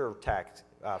future tax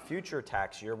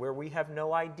year where we have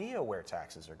no idea where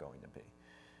taxes are going to be.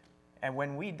 And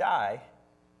when we die,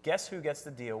 guess who gets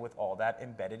to deal with all that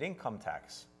embedded income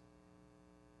tax?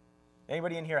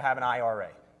 Anybody in here have an IRA?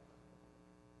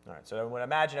 All right, so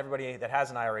imagine everybody that has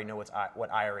an IRA know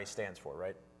what IRA stands for,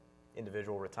 right?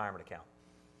 Individual Retirement Account.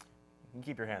 You can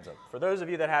keep your hands up. For those of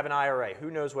you that have an IRA,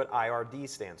 who knows what IRD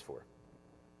stands for?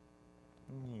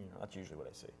 That's usually what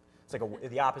I see. It's like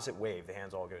the opposite wave. The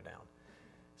hands all go down.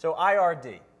 So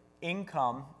IRD,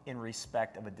 income in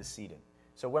respect of a decedent.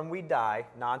 So when we die,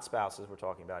 non-spouses we're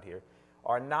talking about here,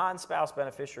 our non-spouse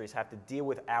beneficiaries have to deal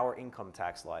with our income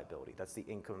tax liability. That's the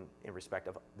income in respect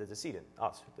of the decedent,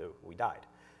 us, who we died.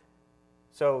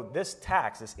 So this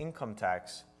tax, this income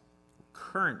tax,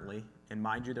 currently, and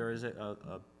mind you, there is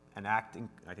an act,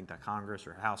 I think that Congress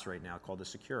or House right now, called the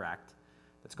Secure Act,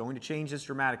 that's going to change this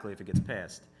dramatically if it gets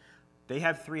passed. They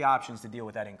have 3 options to deal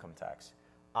with that income tax.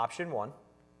 Option 1,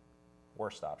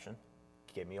 worst option,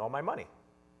 give me all my money.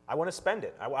 I want to spend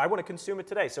it. I want to consume it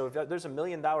today. So if there's $1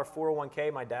 million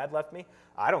 401k my dad left me,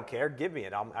 I don't care. Give me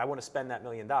it. I want to spend that $1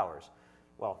 million.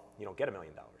 Well, you don't get $1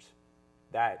 million.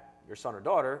 That your son or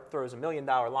daughter throws $1 million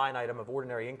line item of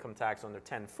ordinary income tax on their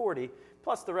 1040,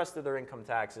 plus the rest of their income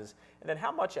taxes. And then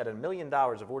how much at $1 million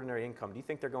of ordinary income do you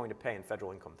think they're going to pay in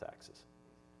federal income taxes?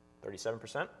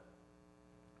 37%?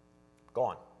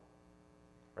 Gone.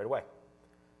 Right away.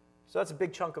 So that's a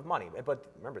big chunk of money. But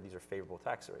remember, these are favorable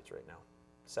tax rates right now.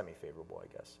 Semi-favorable,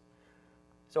 I guess.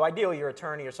 So ideally, your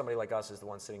attorney or somebody like us is the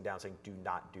one sitting down saying, do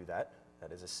not do that.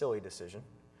 That is a silly decision.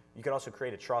 You can also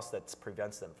create a trust that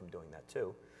prevents them from doing that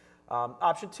too.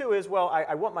 Option 2 is, well,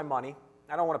 I want my money.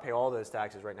 I don't want to pay all those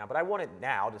taxes right now, but I want it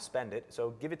now to spend it.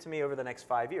 So give it to me over the next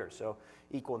 5 years. So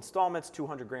equal installments,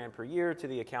 $200,000 per year to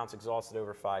the accounts exhausted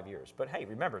over 5 years. But hey,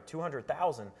 remember,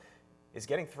 $200,000 is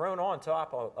getting thrown on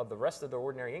top of the rest of their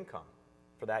ordinary income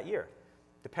for that year.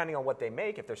 Depending on what they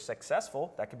make, if they're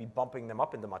successful, that could be bumping them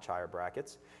up into much higher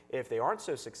brackets. If they aren't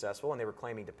so successful and they were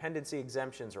claiming dependency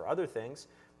exemptions or other things,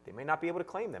 they may not be able to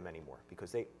claim them anymore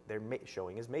because they're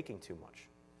showing as making too much.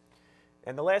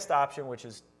 And the last option, which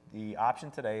is the option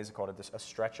today, is called a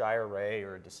stretch IRA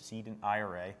or a decedent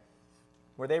IRA,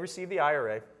 where they receive the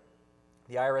IRA.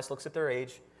 The IRS looks at their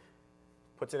age,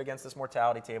 puts it against this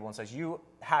mortality table and says, you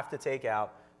have to take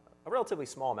out a relatively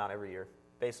small amount every year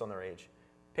based on their age.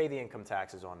 Pay the income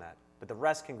taxes on that, but the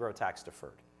rest can grow tax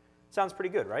deferred. Sounds pretty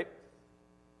good, right?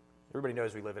 Everybody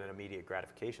knows we live in an immediate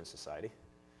gratification society.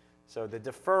 So the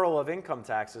deferral of income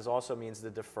taxes also means the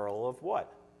deferral of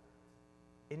what?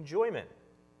 Enjoyment,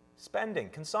 spending,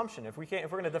 consumption. If we're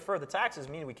going to defer the taxes,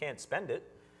 meaning we can't spend it.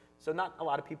 So not a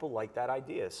lot of people like that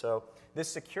idea. So this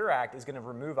Secure Act is going to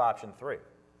remove option 3. And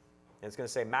it's going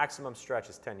to say maximum stretch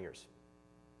is 10 years.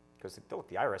 Because look,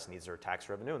 the IRS needs their tax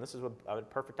revenue, and this is a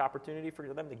perfect opportunity for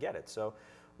them to get it. So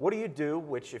what do you do,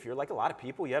 which if you're like a lot of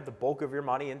people, you have the bulk of your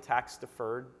money in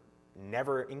tax-deferred,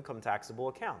 never income taxable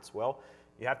accounts? Well,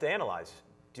 you have to analyze,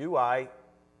 do I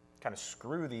kind of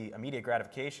screw the immediate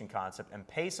gratification concept and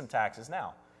pay some taxes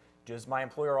now? Does my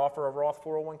employer offer a Roth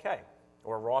 401k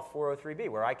or a Roth 403b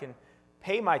where I can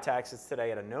pay my taxes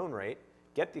today at a known rate,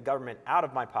 get the government out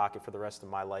of my pocket for the rest of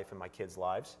my life and my kids'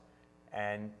 lives,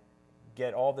 and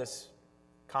get all this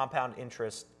compound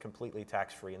interest completely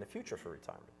tax-free in the future for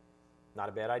retirement? Not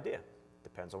a bad idea.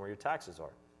 Depends on where your taxes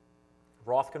are.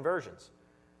 Roth conversions.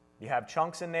 You have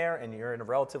chunks in there and you're in a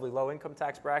relatively low income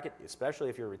tax bracket, especially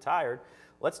if you're retired.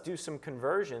 Let's do some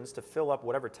conversions to fill up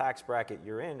whatever tax bracket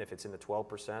you're in, if it's in the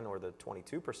 12% or the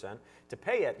 22%, to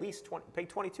pay at least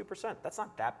 22%. That's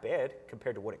not that bad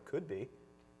compared to what it could be,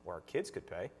 or our kids could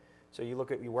pay. So you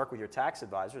work with your tax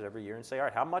advisors every year and say, all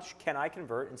right, how much can I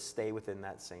convert and stay within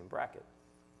that same bracket?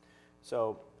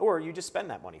 So, or you just spend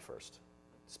that money first.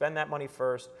 Spend that money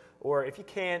first, or if you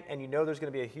can't and you know there's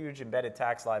going to be a huge embedded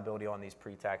tax liability on these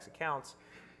pre-tax accounts,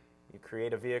 you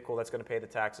create a vehicle that's going to pay the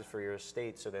taxes for your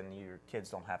estate so then your kids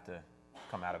don't have to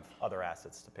come out of other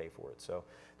assets to pay for it. So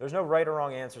there's no right or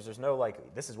wrong answers. There's no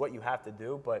like, this is what you have to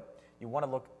do, but you want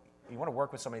to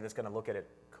work with somebody that's going to look at it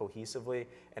cohesively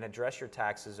and address your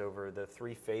taxes over the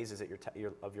 3 phases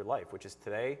of your life, which is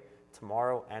today,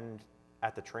 tomorrow, and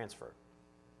at the transfer.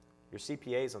 Your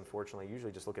CPAs, unfortunately,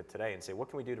 usually just look at today and say, what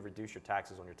can we do to reduce your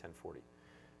taxes on your 1040?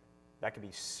 That could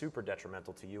be super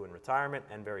detrimental to you in retirement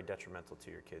and very detrimental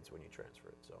to your kids when you transfer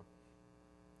it. So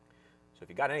if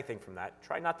you got anything from that,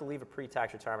 try not to leave a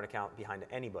pre-tax retirement account behind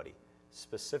anybody,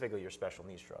 specifically your special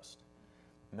needs trust.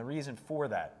 And the reason for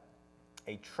that,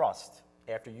 a trust,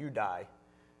 after you die,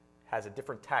 has a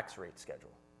different tax rate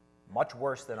schedule, much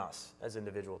worse than us as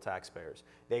individual taxpayers.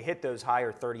 They hit those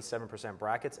higher 37%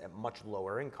 brackets at much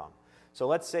lower income. So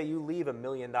let's say you leave $1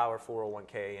 million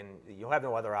 401k and you'll have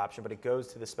no other option, but it goes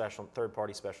to the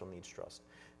third-party special needs trust.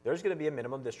 There's going to be a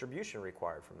minimum distribution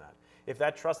required from that. If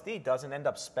that trustee doesn't end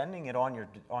up spending it on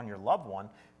your loved one,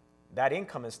 that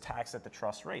income is taxed at the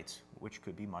trust rates, which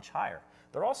could be much higher.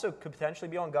 There also could potentially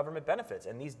be on government benefits,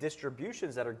 and these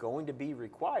distributions that are going to be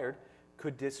required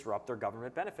could disrupt their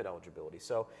government benefit eligibility.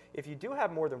 So if you do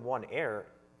have more than one heir,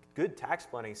 good tax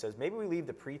planning says maybe we leave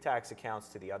the pre-tax accounts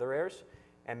to the other heirs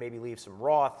and maybe leave some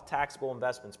Roth, taxable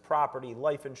investments, property,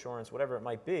 life insurance, whatever it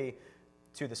might be,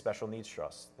 to the special needs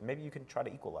trust. And maybe you can try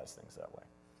to equalize things that way.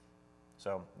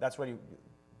 So that's why you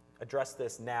address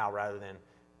this now rather than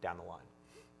down the line.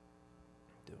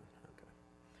 Okay.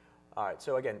 All right,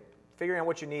 so again, figuring out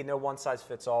what you need, no one size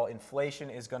fits all. Inflation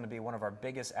is going to be one of our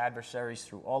biggest adversaries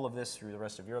through all of this, through the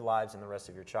rest of your lives and the rest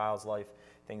of your child's life.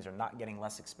 Things are not getting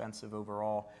less expensive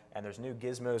overall, and there's new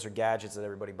gizmos or gadgets that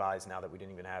everybody buys now that we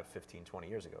didn't even have 15, 20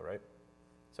 years ago, right?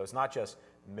 So it's not just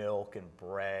milk and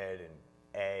bread and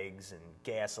eggs and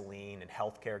gasoline and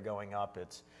healthcare going up.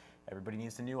 Everybody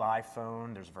needs the new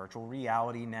iPhone. There's virtual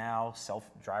reality now,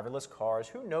 self-driverless cars.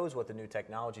 Who knows what the new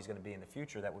technology is going to be in the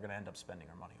future that we're going to end up spending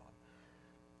our money on?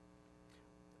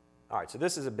 All right, so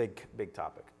this is a big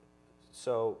topic.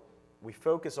 So we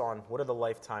focus on what are the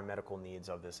lifetime medical needs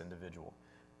of this individual.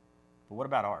 But what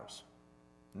about ours?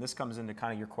 And this comes into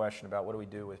kind of your question about what do we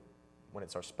do when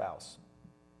it's our spouse.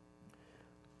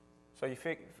 So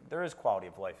there is quality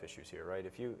of life issues here, right?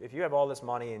 If you have all this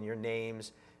money in your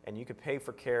names and you could pay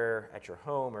for care at your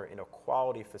home or in a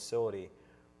quality facility,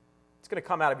 it's going to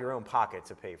come out of your own pocket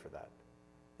to pay for that.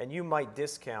 And you might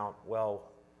discount,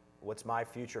 well, what's my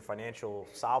future financial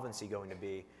solvency going to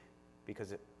be,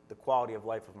 because the quality of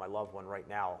life of my loved one right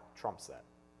now trumps that.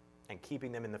 And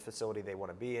keeping them in the facility they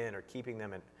want to be in or keeping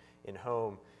them in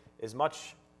home is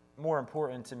much more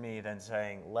important to me than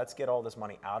saying, let's get all this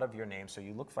money out of your name so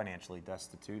you look financially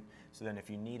destitute, so then if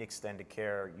you need extended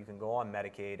care, you can go on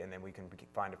Medicaid and then we can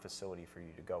find a facility for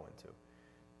you to go into.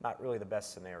 Not really the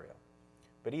best scenario.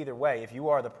 But either way, if you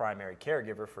are the primary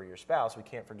caregiver for your spouse, we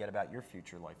can't forget about your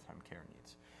future lifetime care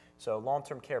needs. So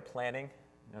long-term care planning,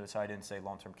 notice I didn't say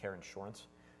long-term care insurance.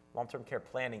 Long-term care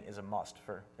planning is a must.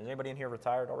 Is anybody in here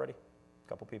retired already? A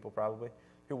couple people probably.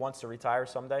 Who wants to retire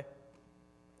someday?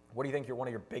 What do you think one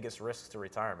of your biggest risks to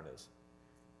retirement is?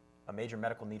 A major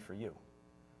medical need for you.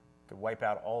 It could wipe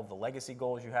out all of the legacy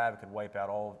goals you have. It could wipe out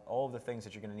all of the things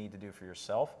that you're going to need to do for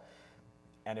yourself.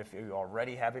 And if you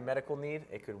already have a medical need,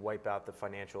 it could wipe out the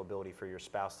financial ability for your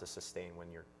spouse to sustain when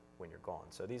you're gone.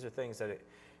 So these are things that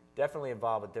definitely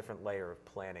involve a different layer of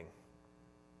planning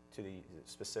to the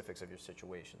specifics of your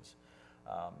situations.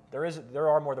 There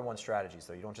are more than one strategies,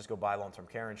 though. You don't just go buy long-term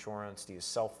care insurance. Do you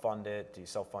self-fund it? Do you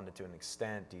self-fund it to an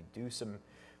extent? Do you do some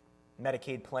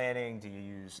Medicaid planning? Do you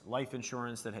use life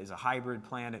insurance that has a hybrid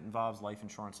plan that involves life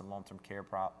insurance and long-term care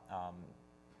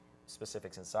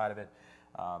specifics inside of it?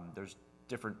 There's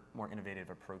different, more innovative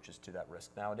approaches to that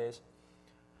risk nowadays.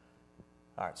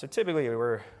 All right, so typically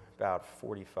we're about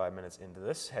 45 minutes into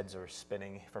this. Heads are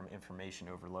spinning from information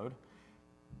overload.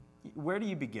 Where do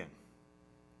you begin?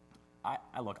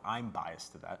 Look, I'm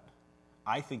biased to that.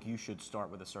 I think you should start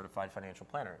with a certified financial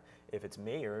planner. If it's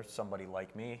me or somebody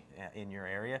like me in your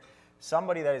area,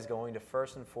 somebody that is going to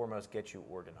first and foremost get you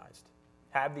organized.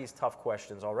 Have these tough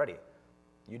questions already.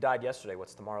 You died yesterday,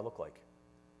 what's tomorrow look like?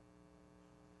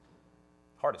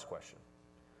 Hardest question.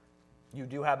 You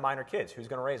do have minor kids, who's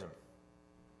going to raise them?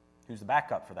 Who's the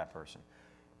backup for that person?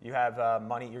 You have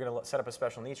money, you're going to set up a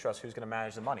special needs trust, who's going to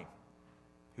manage the money?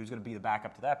 Who's going to be the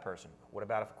backup to that person? What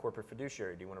about a corporate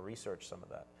fiduciary? Do you want to research some of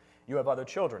that? You have other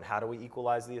children. How do we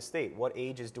equalize the estate? What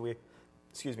ages do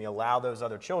we, allow those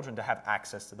other children to have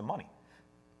access to the money?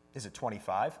 Is it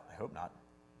 25? I hope not.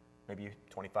 Maybe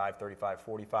 25, 35,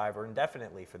 45, or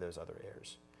indefinitely for those other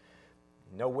heirs.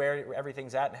 Know where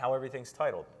everything's at and how everything's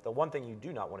titled. The one thing you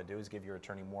do not want to do is give your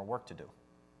attorney more work to do.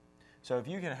 So if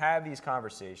you can have these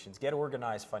conversations, get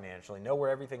organized financially, know where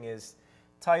everything is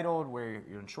titled, where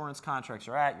your insurance contracts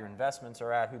are at, your investments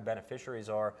are at, who beneficiaries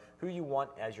are, who you want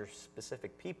as your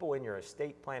specific people in your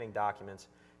estate planning documents,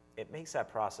 it makes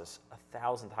that process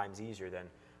 1,000 times easier than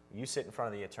you sit in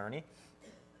front of the attorney.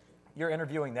 You're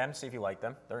interviewing them, see if you like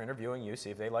them. They're interviewing you,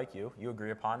 see if they like you. You agree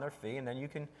upon their fee, and then you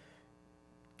can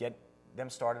get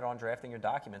them started on drafting your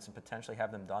documents and potentially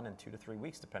have them done in 2 to 3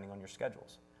 weeks, depending on your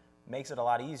schedules. Makes it a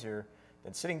lot easier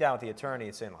than sitting down with the attorney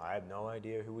and saying, I have no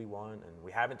idea who we want, and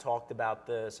we haven't talked about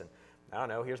this, and I don't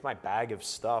know, here's my bag of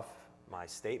stuff, my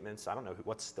statements, I don't know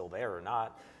what's still there or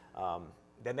not.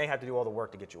 Then they have to do all the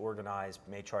work to get you organized,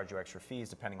 may charge you extra fees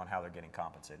depending on how they're getting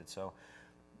compensated. So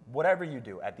whatever you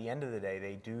do, at the end of the day,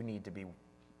 they do need to be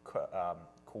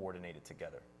coordinated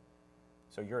together.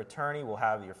 So your attorney will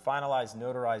have your finalized,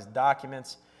 notarized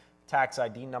documents, tax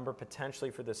ID number potentially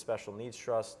for this special needs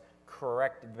trust,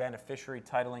 correct beneficiary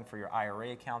titling for your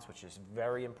IRA accounts, which is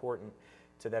very important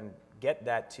to then get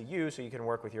that to you so you can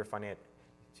work with your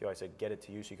see how I said get it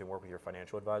to you so you can work with your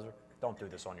financial advisor? Don't do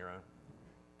this on your own.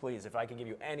 Please, if I can give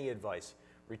you any advice,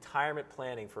 retirement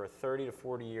planning for a 30 to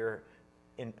 40 year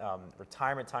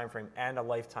retirement time frame and a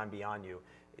lifetime beyond you,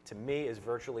 to me is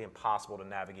virtually impossible to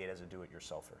navigate as a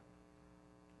do-it-yourselfer.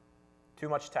 Too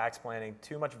much tax planning,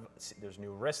 there's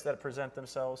new risks that present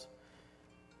themselves.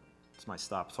 It's my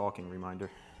stop talking reminder.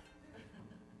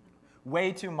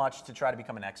 Way too much to try to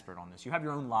become an expert on this. You have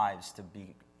your own lives to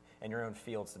be, and your own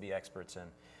fields to be experts in.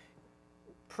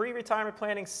 Pre-retirement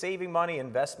planning, saving money,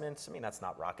 investments, that's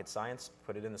not rocket science.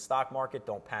 Put it in the stock market,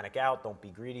 don't panic out, don't be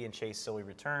greedy and chase silly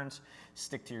returns.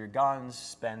 Stick to your guns,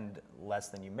 spend less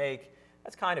than you make.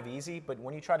 That's kind of easy, but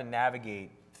when you try to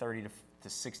navigate 30 to to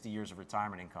 60 years of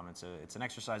retirement income. It's an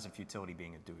exercise in futility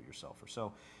being a do-it-yourselfer.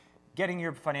 So getting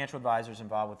your financial advisors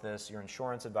involved with this, your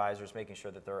insurance advisors, making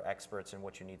sure that they're experts in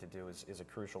what you need to do is a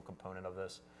crucial component of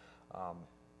this.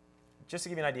 Just to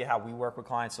give you an idea how we work with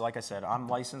clients, so like I said, I'm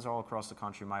licensed all across the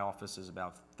country. My office is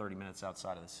about 30 minutes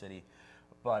outside of the city.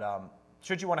 But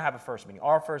should you want to have a first meeting,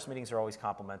 our first meetings are always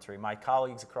complimentary. My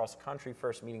colleagues across the country,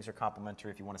 first meetings are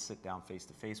complimentary if you want to sit down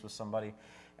face-to-face with somebody.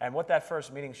 And what that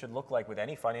first meeting should look like with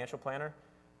any financial planner,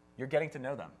 you're getting to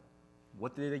know them.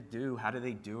 What do they do? How do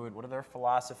they do it? What are their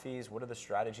philosophies? What are the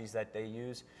strategies that they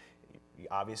use?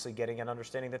 Obviously getting an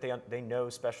understanding that they know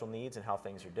special needs and how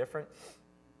things are different.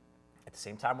 At the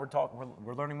same time,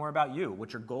 we're learning more about you,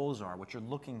 what your goals are, what you're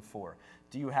looking for.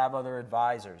 Do you have other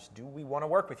advisors? Do we want to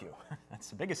work with you? That's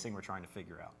the biggest thing we're trying to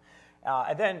figure out.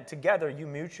 And then together, you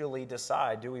mutually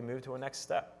decide, do we move to a next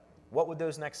step? What would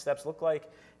those next steps look like?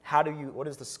 What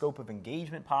does the scope of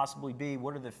engagement possibly be?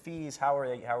 What are the fees? How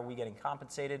are we getting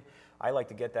compensated? I like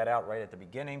to get that out right at the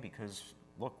beginning because,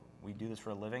 look, we do this for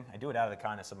a living. I do it out of the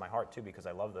kindness of my heart, too, because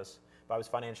I love this. If I was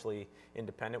financially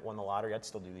independent, won the lottery, I'd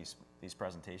still do these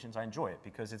presentations. I enjoy it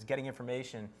because it's getting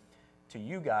information to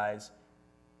you guys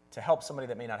to help somebody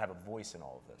that may not have a voice in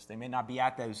all of this. They may not be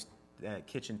at that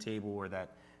kitchen table or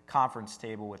that conference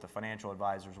table with the financial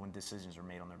advisors when decisions are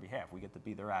made on their behalf. We get to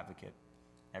be their advocate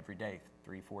every day,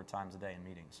 3-4 times a day in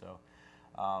meetings. So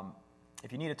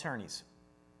if you need attorneys,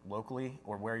 locally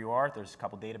or where you are, there's a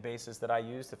couple databases that I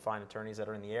use to find attorneys that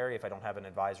are in the area if I don't have an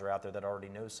advisor out there that already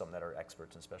knows some that are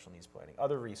experts in special needs planning.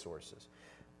 Other resources.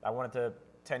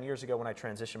 10 years ago when I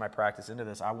transitioned my practice into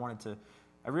this, I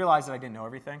realized that I didn't know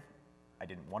everything. I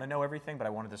didn't want to know everything, but I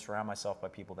wanted to surround myself by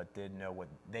people that did know what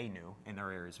they knew in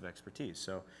their areas of expertise.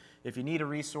 So if you need a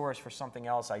resource for something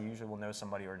else, I usually will know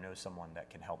somebody or know someone that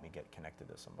can help me get connected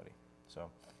to somebody. So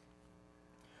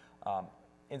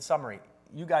in summary,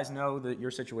 you guys know that your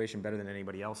situation better than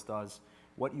anybody else does.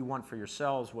 What you want for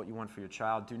yourselves, what you want for your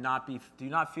child. Do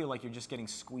not feel like you're just getting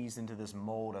squeezed into this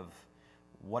mold of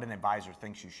what an advisor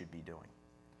thinks you should be doing.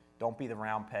 Don't be the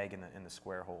round peg in the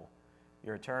square hole.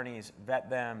 Your attorneys,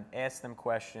 vet them, ask them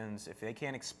questions. If they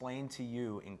can't explain to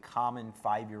you in common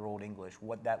 5-year-old English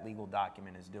what that legal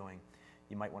document is doing,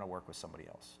 you might want to work with somebody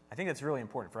else. I think that's really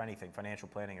important for anything, financial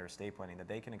planning or estate planning, that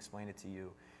they can explain it to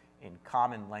you in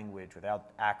common language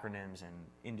without acronyms and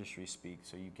industry speak,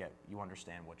 so you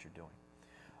understand what you're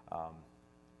doing.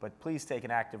 But please take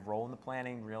an active role in the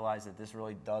planning. Realize that this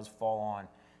really does fall on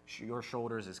your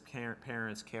shoulders as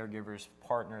parents, caregivers,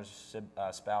 partners,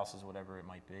 spouses, whatever it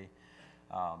might be.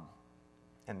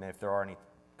 And if there are any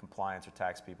compliance or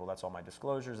tax people, that's all my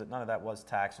disclosures. That none of that was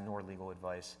tax nor legal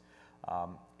advice.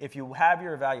 If you have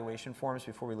your evaluation forms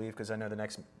before we leave, because I know the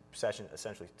next session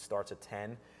essentially starts at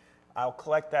 10, I'll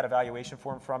collect that evaluation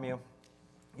form from you.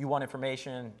 You want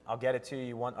information, I'll get it to you.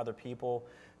 You want other people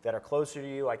that are closer to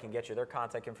you, I can get you their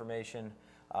contact information.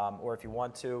 Or if you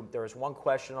want to, there is one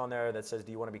question on there that says,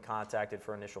 do you want to be contacted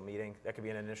for an initial meeting? That could be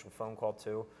an initial phone call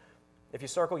too. If you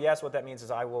circle yes, what that means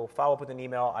is I will follow up with an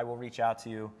email. I will reach out to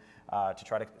you to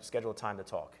try to schedule a time to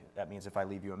talk. That means if I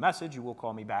leave you a message, you will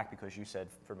call me back because you said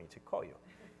for me to call you.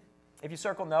 If you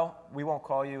circle no, we won't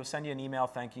call you. We'll send you an email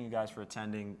thanking you guys for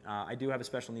attending. I do have a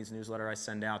special needs newsletter I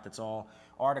send out that's all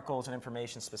articles and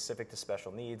information specific to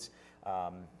special needs.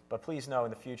 But please know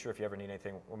in the future, if you ever need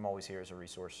anything, I'm always here as a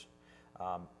resource.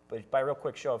 But by a real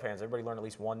quick show of hands, everybody learned at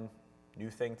least one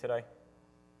new thing today?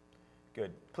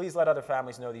 Good. Please let other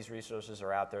families know these resources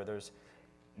are out there. There's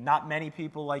not many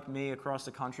people like me across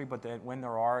the country, but when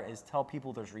there are, tell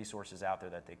people there's resources out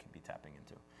there that they can be tapping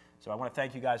into. So I want to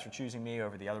thank you guys for choosing me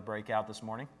over the other breakout this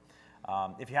morning.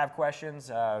 If you have questions,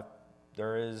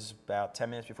 there is about 10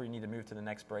 minutes before you need to move to the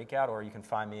next breakout, or you can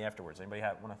find me afterwards. Anybody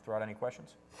want to throw out any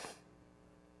questions?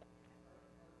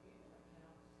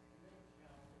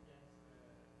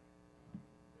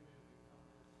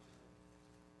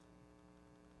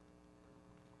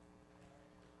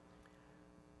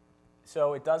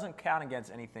 So it doesn't count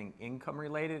against anything income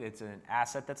related. It's an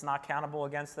asset that's not countable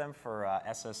against them for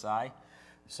SSI.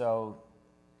 So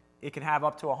it can have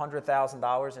up to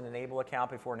 $100,000 in an ABLE account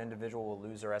before an individual will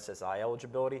lose their SSI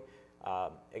eligibility,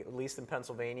 at least in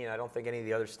Pennsylvania, and I don't think any of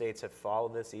the other states have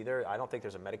followed this either. I don't think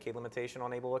there's a Medicaid limitation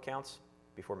on ABLE accounts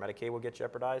before Medicaid will get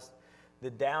jeopardized. The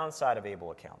downside of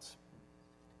ABLE accounts,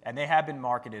 and they have been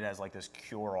marketed as like this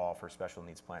cure-all for special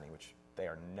needs planning, which they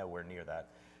are nowhere near that.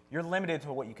 You're limited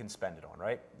to what you can spend it on,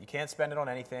 right? You can't spend it on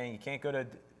anything. You can't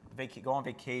go on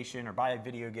vacation or buy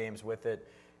video games with it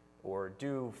or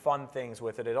do fun things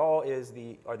with it. It all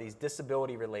are these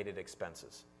disability-related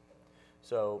expenses.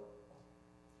 So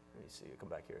let me see, come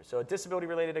back here. So a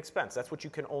disability-related expense, that's what you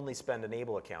can only spend an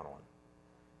ABLE account on.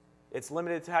 It's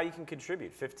limited to how you can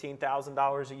contribute,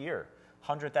 $15,000 a year,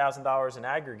 $100,000 in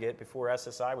aggregate before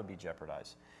SSI would be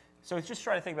jeopardized. So just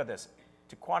try to think about this.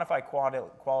 To quantify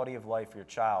quality of life for your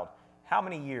child, how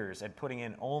many years at putting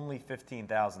in only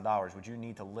 $15,000 would you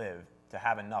need to live to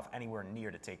have enough anywhere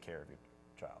near to take care of your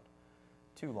child?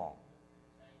 Too long.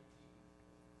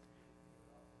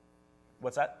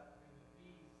 What's that?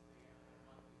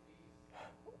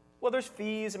 Well, there's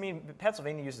fees. I mean,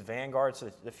 Pennsylvania uses Vanguard,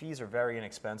 so the fees are very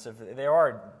inexpensive.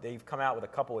 They've come out with a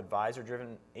couple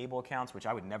advisor-driven ABLE accounts, which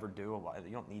I would never do.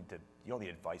 You don't need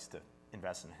advice to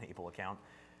invest in an ABLE account.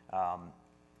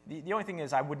 The only thing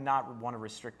is I would not want to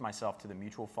restrict myself to the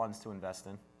mutual funds to invest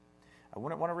in. I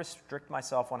wouldn't want to restrict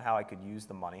myself on how I could use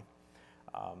the money.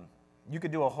 You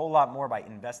could do a whole lot more by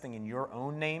investing in your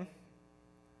own name,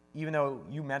 even though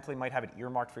you mentally might have it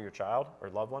earmarked for your child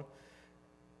or loved one,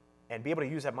 and be able to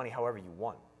use that money however you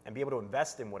want and be able to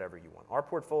invest in whatever you want. Our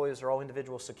portfolios are all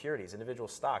individual securities, individual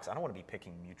stocks. I don't want to be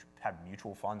have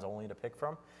mutual funds only to pick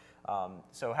from.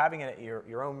 So having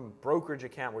your own brokerage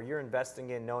account where you're investing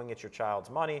in, knowing it's your child's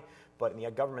money, but in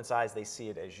the government's eyes they see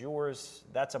it as yours,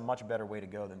 that's a much better way to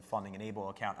go than funding an ABLE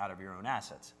account out of your own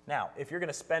assets. Now, if you're going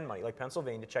to spend money, like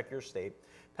Pennsylvania, check your state.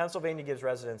 Pennsylvania gives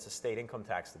residents a state income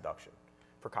tax deduction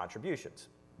for contributions.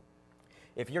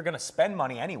 If you're going to spend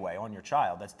money anyway on your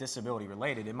child that's disability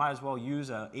related, it might as well use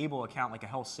an ABLE account like a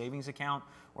health savings account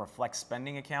or a flex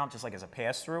spending account, just like as a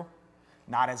pass-through,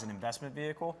 not as an investment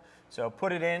vehicle. So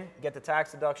put it in, get the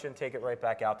tax deduction, take it right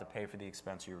back out to pay for the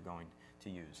expense you're going to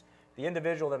use. The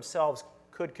individual themselves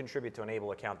could contribute to an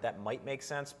ABLE account. That might make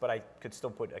sense, but I could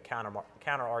still put a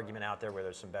counter argument out there where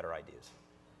there's some better ideas.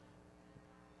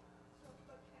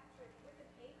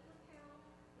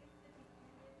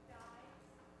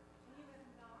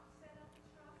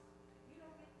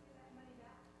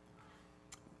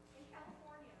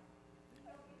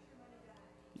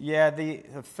 Yeah, the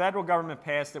federal government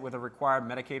passed it with a required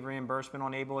Medicaid reimbursement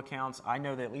on ABLE accounts. I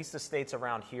know that at least the states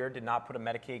around here did not put a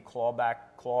Medicaid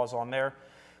clawback clause on there.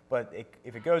 But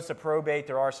if it goes to probate,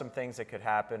 there are some things that could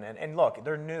happen. And look,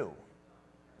 they're new.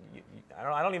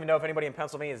 I don't even know if anybody in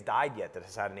Pennsylvania has died yet that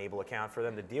has had an ABLE account for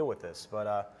them to deal with this.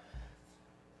 But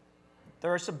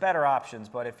there are some better options.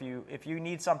 But if you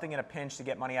need something in a pinch to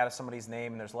get money out of somebody's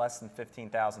name and there's less than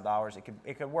 $15,000,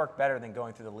 it could work better than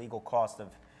going through the legal cost of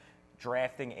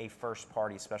drafting a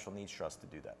first-party special needs trust to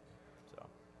do that. So. Talk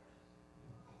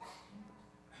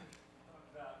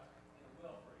about in a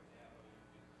will, for example, you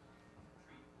can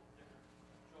treat different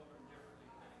children differently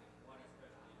depending on one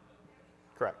special needs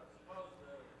doesn't. Correct. Suppose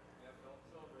you have adult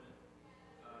children,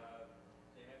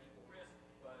 they have equal risk,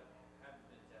 but haven't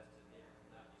been tested, they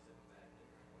may not be symptomatic at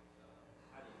this point.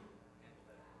 How do you handle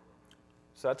that?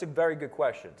 So that's a very good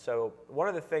question. So one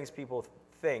of the things people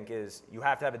think is you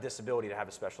have to have a disability to have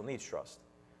a special needs trust.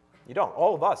 You don't.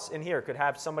 All of us in here could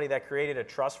have somebody that created a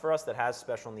trust for us that has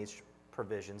special needs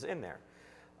provisions in there.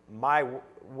 My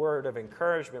word of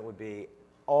encouragement would be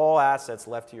all assets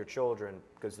left to your children,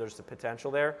 because there's the potential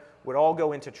there, would all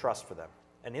go into trust for them.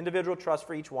 An individual trust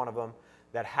for each one of them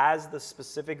that has the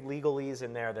specific legalese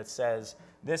in there that says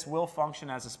this will function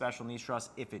as a special needs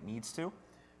trust if it needs to,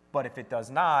 but if it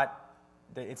does not,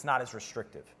 it's not as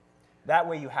restrictive. That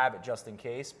way you have it just in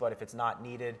case, but if it's not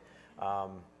needed,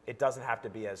 it doesn't have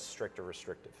to be as strict or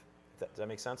restrictive. Does that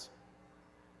make sense?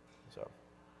 So,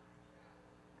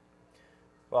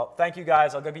 well, thank you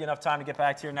guys. I'll give you enough time to get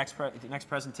back to your next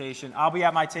presentation. I'll be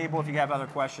at my table if you have other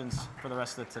questions for the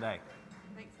rest of today.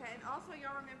 Thanks, Ted. And also,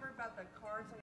 y'all remember about the cards